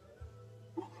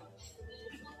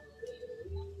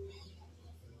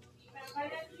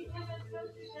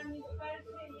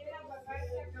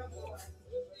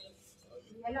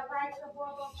 יהיה לה בית קבוע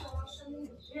בעוד 3 שנים.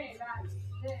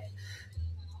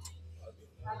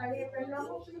 אבל הם לא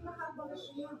מופיעים לך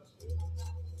ברשימה.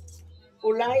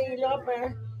 אולי לא...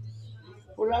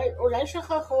 אולי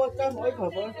שכחו אותם. אוי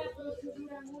ואבוי.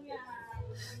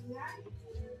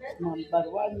 Number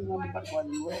one,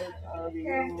 where are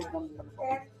you? Number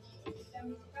one.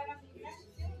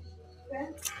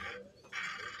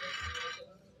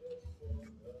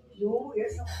 נו,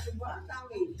 יש לך תשובה,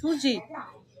 תמי. טוג'י.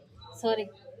 סורי.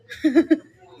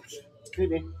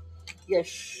 הנה,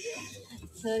 יש.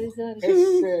 סורי. 10.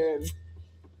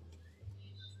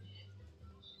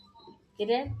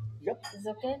 תראה, Yep. זה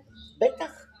אוקיי?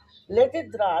 בטח. Let it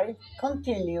dry,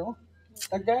 continue,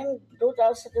 and then do the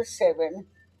 7.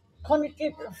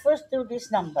 First do this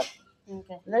number.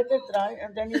 אוקיי. Let it dry,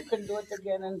 and then you can do it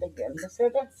again and again.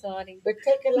 בסדר? סורי. But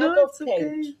take a lot No, of it's okay.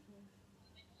 paint.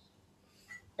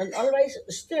 And always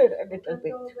stir a little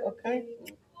bit, okay?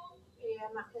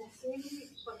 אנחנו עושים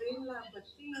מספרים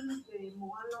לבתים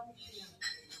ומורן לא מופיע.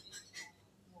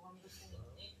 מורן בתים.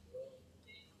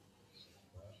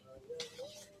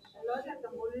 אני לא יודעת,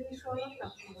 אמרו לי לשאול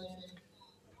אותך.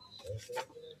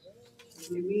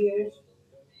 למי יש?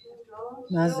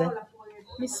 מה זה?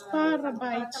 מספר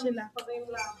הבית שלה. מספרים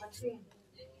לבתים.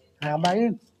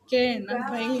 40. כן,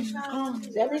 40. נכון.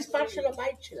 זה המספר של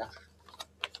הבית שלך.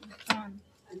 נכון.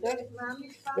 מה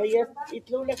המספר?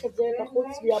 ויתלו לך את זה בחוץ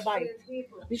מהבית.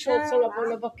 מי שרוצה לבוא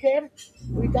לבקר,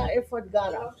 הוא ידע איפה את גרה.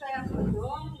 לא שייך לדום.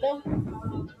 לא?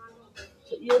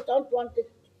 So you don't want it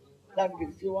like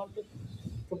this, you want it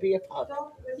to be a part.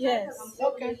 Yes.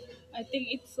 Okay, I think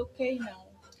it's okay now.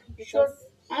 sure.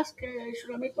 Ask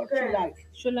Shulamit what you like.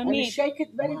 And שולמית, shake it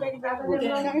very, very, very good,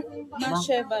 okay? מה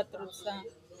שבע את רוצה?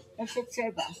 איזה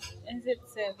צבע? איזה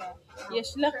צבע?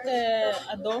 יש לך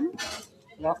אדום?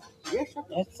 לא. יש לך?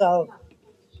 צהוב.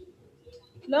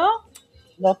 לא?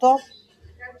 לא טוב?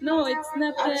 No, it's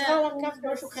not... את צריכה לקחת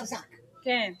משהו חזק.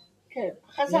 כן. כן,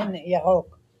 חזק. הנה,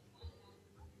 ירוק.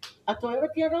 את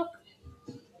אוהבת ירוק?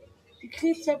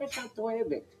 תקחי צבע שאת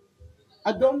אוהבת.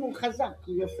 אדום הוא חזק,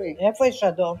 הוא יפה. איפה יש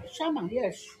אדום? שמה,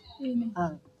 יש.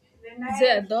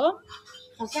 זה אדום?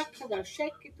 חזק חדש,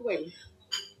 shake it well.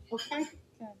 אוקיי?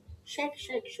 shake,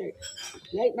 shake, shake.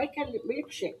 make a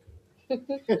milkshake.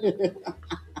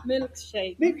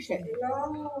 מילקשייק. milkshake.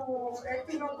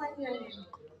 אתי לא בעניינים.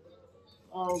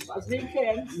 אז מי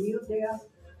כן? מי יודע?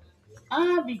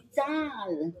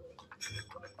 אביטל.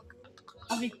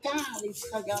 אביטל, היא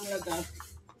צריכה גם לדעת.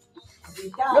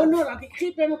 לא נורא,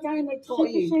 תקחי בינתיים את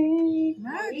רועי.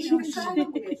 מה? למשל?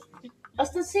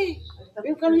 אז תעשי,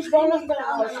 במקום לשבור לך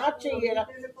בראש, עד שיהיה לך,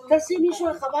 תעשי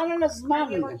מישהו, חבל על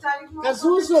הזמן.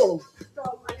 תזוזו,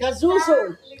 תזוזו.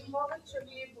 לגמור את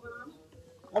שלי ברם.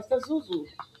 אז תזוזו.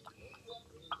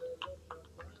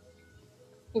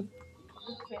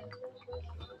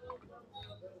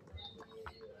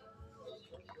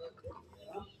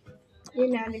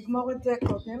 הנה, אני אגמור את זה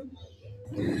קודם.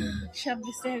 עכשיו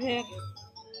בסדר.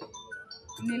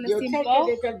 אני You לשים take פה? a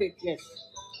little bit, yes.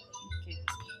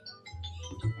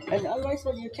 And always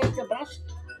when you take the brush,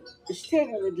 stir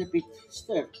a little bit,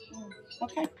 stir.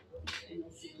 Okay?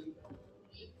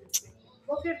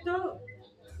 בוקר טוב.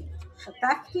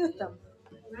 חתכתי אותם.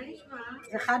 מה נשמע?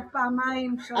 זה חד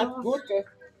פעמיים, את שלוש. גוטה.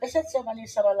 איזה צבע אני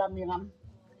שמה לה מירם?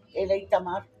 אלה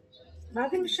איתמר. מה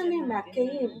זה משנה?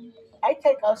 מהקיים. I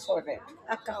take also red.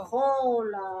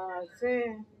 הכחול, הזה.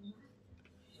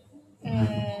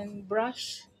 And brush.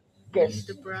 Yes.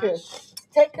 The brush. Yes.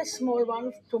 Take a small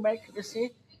one to make the see.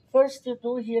 First you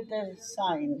do here the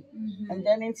sign, and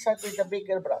then inside with the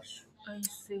bigger brush. I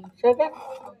see. See that?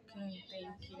 Okay,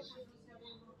 thank you.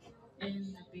 And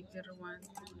the bigger one.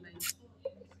 Like,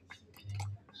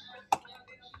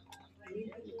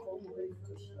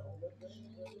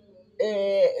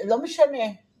 לא משנה.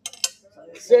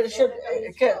 זה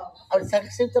כן, אבל צריך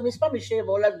לשים את המספר, מי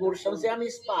שיבוא לגור שם זה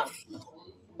המספר.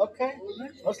 אוקיי?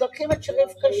 אז לוקחים את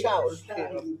רבקה שאול.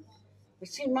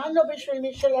 וסימנו בשביל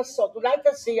מי שלעשות. אולי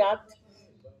תעשי את?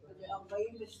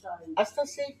 42. אז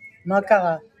תעשי. מה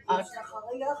קרה? את.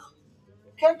 אחריך?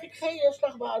 כן, תקחי, יש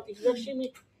לך בעל, תפגשי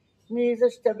מי זה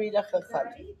שתביא לך אחד.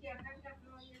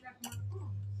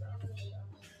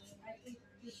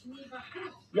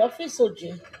 יופי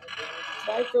סוג'י.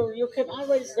 Try to, you can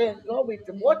always go with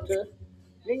the water,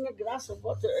 bring a glass of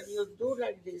water and you do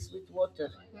like this with water.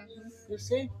 You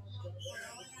see?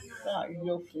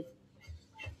 יופי.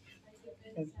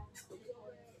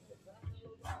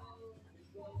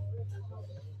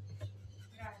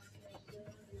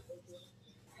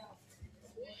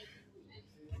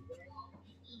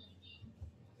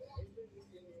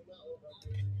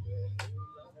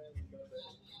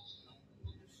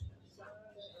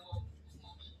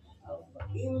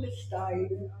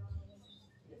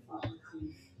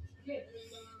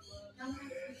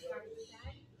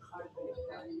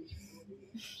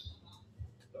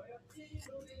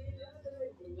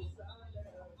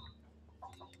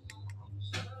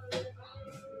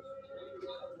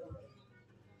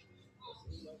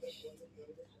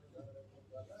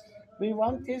 We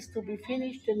want this to be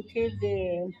finished until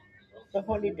the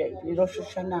holiday, the Rosh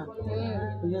Hashanah.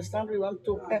 Understand? We want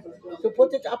to put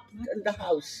it up in the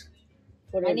house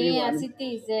for אני everyone.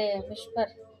 עשיתי זה משפר.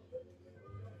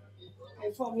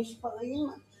 איפה המספרים?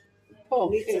 פה,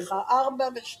 אני כן. צריכה 4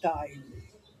 ו-2.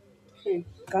 כן.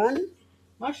 כאן?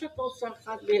 מה שאת רוצה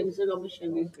אחת מהם זה לא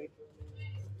משנה.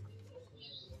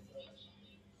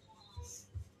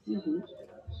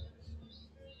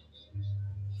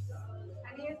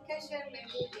 אני אתקשר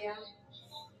ללידיה.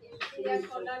 לידיה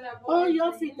יכולה לבוא. או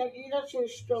יופי, תגיד לה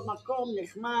שיש לו מקום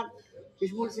נחמד,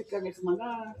 יש מוזיקה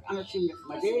נחמדה, אנשים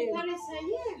נחמדים.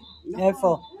 לסיים.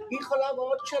 איפה? היא יכולה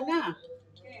בעוד שנה.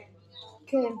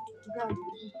 כן, גם.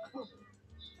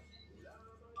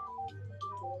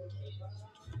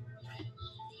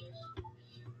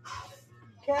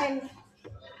 כן.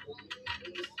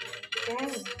 כן.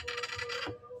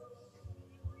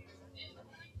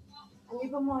 אני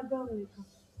במועדון.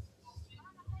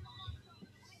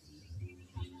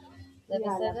 זה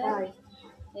יאללה, בסדר? ביי.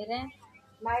 נראה?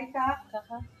 מה איתך?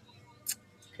 ככה?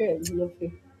 כן, יופי.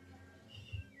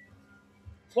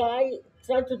 Try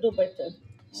to do better.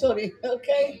 Sorry,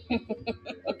 okay?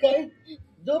 Okay?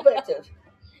 Do better.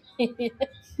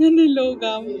 אני לא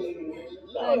גם.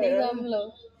 אני גם לא.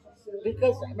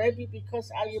 Maybe because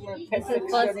I am a first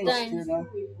perfectionist, time. you know.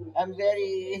 I'm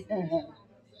very...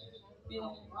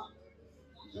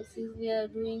 This is we are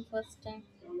doing first time.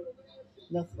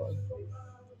 נכון.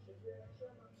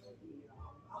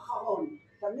 אחרון.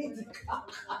 תמיד זה ככה.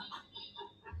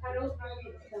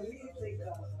 תמיד זה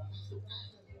ככה.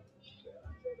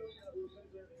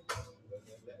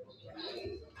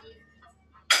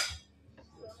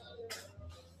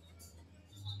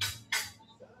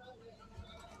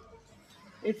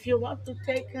 If you want to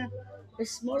take a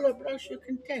smaller brush, you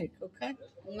can take, okay?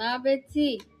 Ma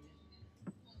Betsy.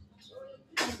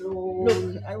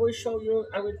 Look, I will show you,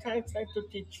 I will try to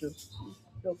teach you.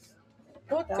 Look,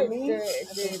 put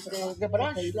the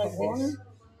brush like this.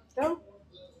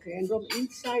 From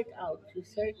inside out, you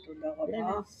say, then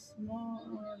it's small,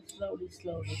 slowly,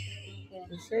 slowly.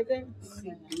 You say that?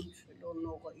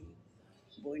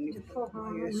 איפה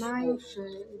המים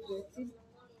שהבאתי?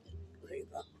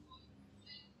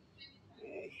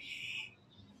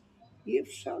 אי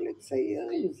אפשר לצייר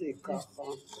עם זה ככה.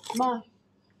 מה?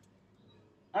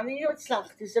 אני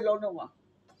הצלחתי, זה לא נורא.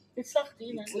 הצלחתי,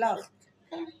 הנה. הצלחת.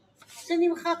 כן. זה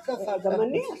נמחק ככה. גם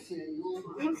אני.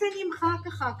 אם זה נמחק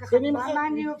אחר כך, זה נמחק. למה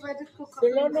אני עובדת כל כך? זה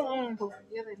לא נורא.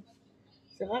 ירד.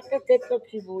 זה רק לתת לו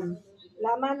כיוון.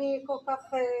 למה אני כל כך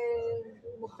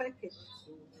מוחקת?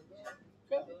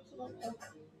 כן, זה לא נורא.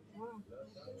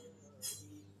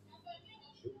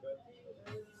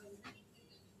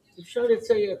 אפשר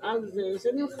לצייר על זה,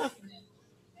 זה נמחק.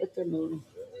 בתנור.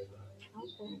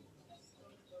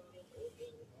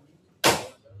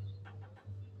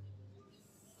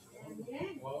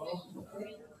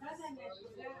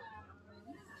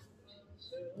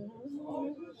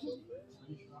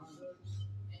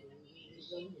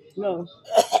 No.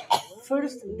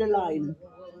 First the line,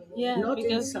 Yeah, not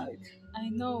because inside. I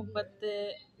know, but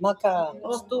מה קרה?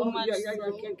 it's too much.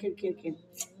 כן.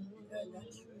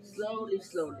 Slowly,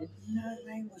 slowly.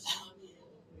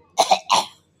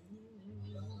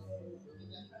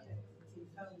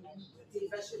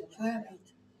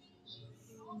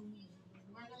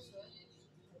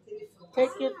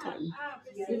 Take your time.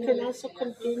 You can also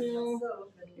continue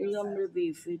in maybe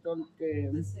if you don't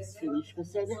finish.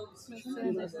 בסדר?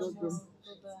 You must not do.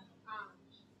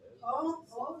 או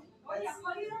על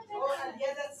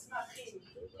יד הצמחים.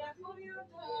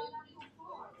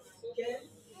 כן?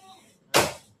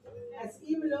 אז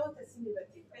אם לא, תשימי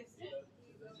בטיפס.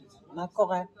 מה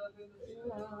קורה?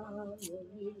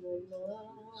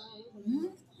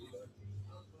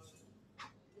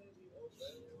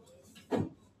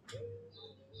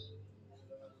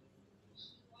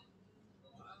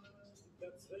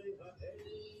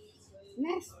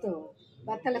 נסטו,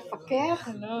 באת לפקח?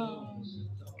 No.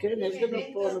 כן, יש לנו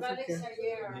פה מפקח.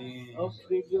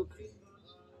 בדיוק.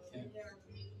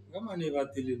 גם אני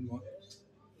באתי ללמוד.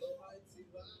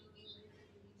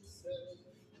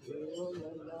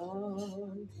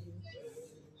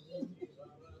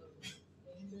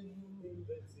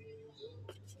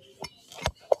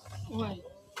 Why?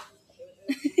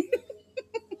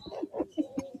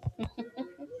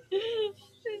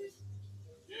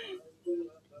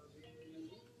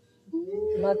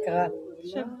 מה קרה?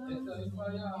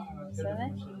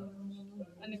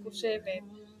 אני חושבת,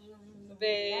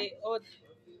 ועוד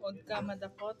כמה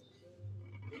דקות.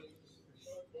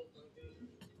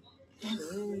 Ito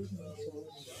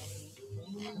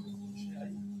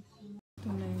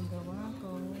na yung gawa ko.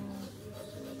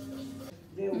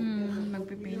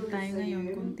 Magpipaint tayo ngayon,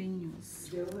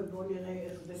 continuous.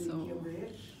 So,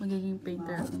 magiging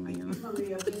painter ako ngayon.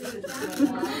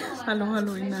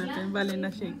 Halo-haloin natin. Bali na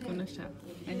shake ko na siya.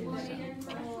 Ayan siya.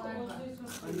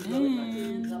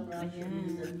 Ayan.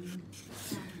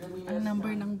 Ang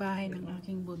number ng bahay ng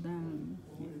aking budang.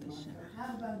 Ito siya.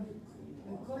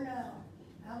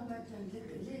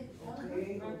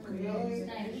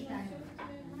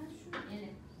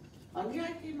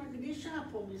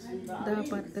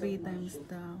 Dapat 3 times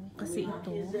daw. Kasi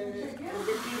ito,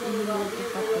 iluluto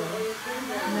pa to.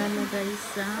 Lalagay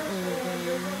sa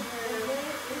oven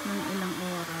ng ilang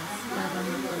oras para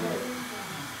matuloy.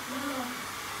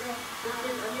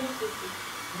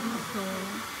 So,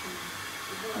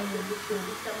 ayan siya.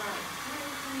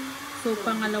 So,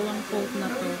 pangalawang coat na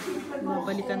to.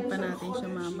 Babalikan pa natin siya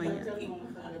mamaya.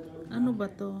 Ano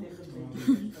ba to?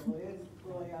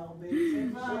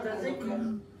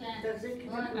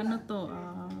 Ano to?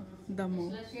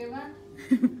 Damo.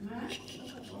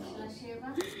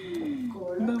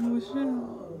 Damo siya.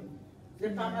 זה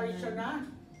פעם הראשונה?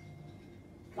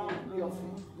 פעם יופי.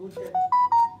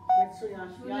 מצוין.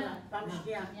 יאללה, פעם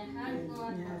שנייה.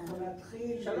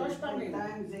 3 פעמים.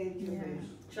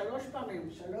 3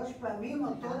 פעמים. 3 פעמים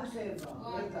אותו צבע.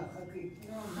 רגע, חכי.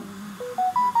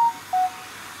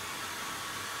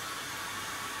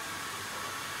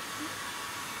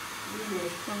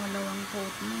 Pangalawang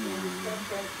coat na yan.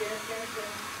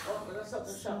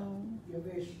 So,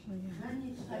 יבש. ayan.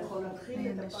 אתה יכול להתחיל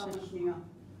את הפעם השנייה.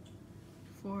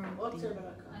 40.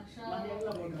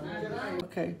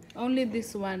 Okay. Only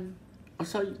this one.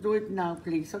 So do it now,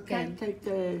 please. Okay. Okay. Take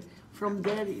from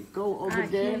there, go over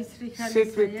Here there, is Ricardo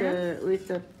sit Saya. with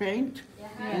the paint,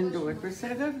 And do it.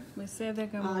 Beseder? Beseder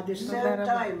ka mo. The third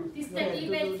time. This You have to the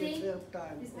do the thing. third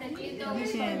time. This the video.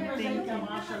 Again, thank you.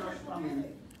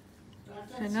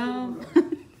 Shalom.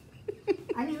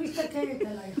 אני מסתכלת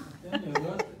עלייך.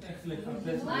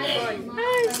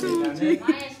 Ay, Suji.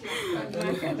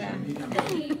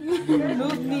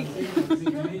 Ludnik.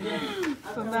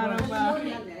 Tanda ba?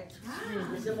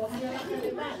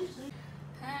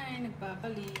 Hi,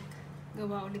 nagpapalik.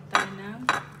 Gawa ulit tayo ng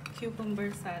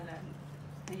cucumber salad.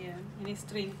 Ayan,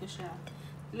 in-strain ko siya.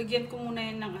 Lagyan ko muna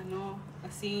yan ng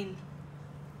asin.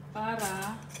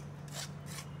 Para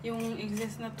yung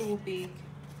excess na tubig,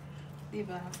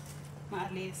 diba,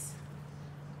 maalis.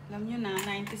 Alam nyo na,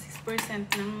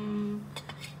 96% ng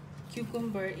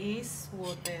cucumber is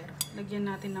water. Lagyan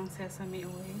natin ng sesame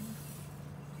oil.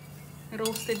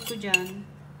 Roasted ko dyan.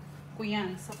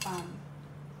 Kuyan sa pan.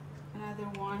 Another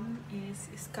one is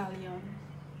scallion.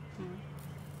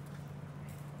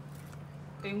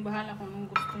 Kayong bahala kung anong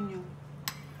gusto nyo.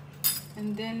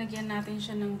 And then, lagyan natin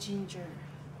siya ng ginger.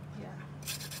 Yeah.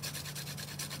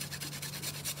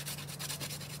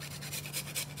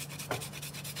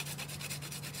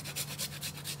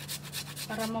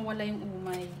 Para mawala yung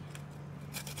umay.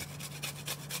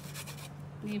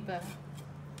 Diba?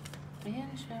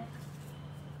 Ayan siya.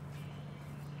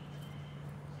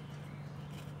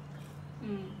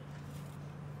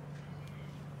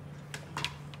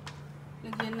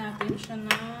 Lagyan natin siya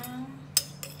ng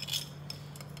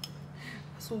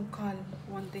asukal.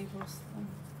 1 tablespoon.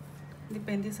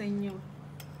 Depende sa inyo.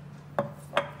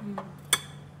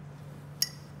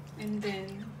 And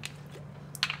then,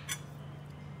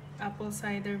 apple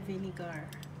cider vinegar.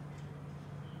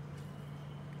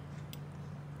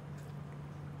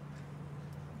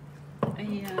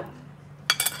 Ayan.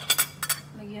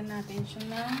 Lagyan natin siya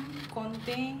ng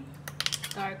konting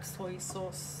dark soy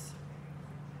sauce.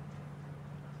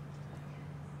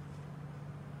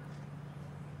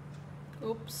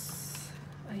 Oops.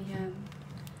 Ayan.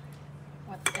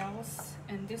 What else?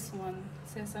 And this one,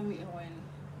 sesame oil.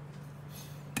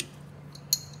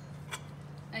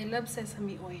 I love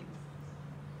sesame oil.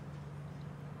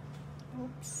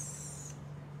 Oops.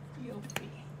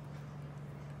 Yuppie.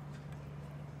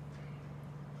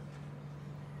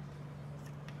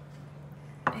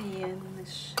 Ayan na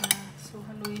siya. So,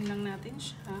 haluin lang natin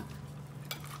siya.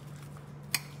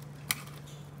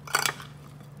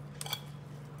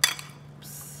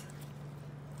 Oops.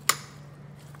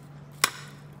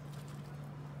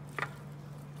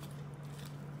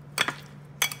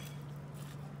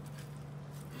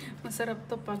 Masarap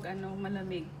to pag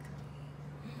malamig.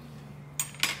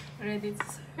 Ready to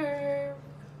serve.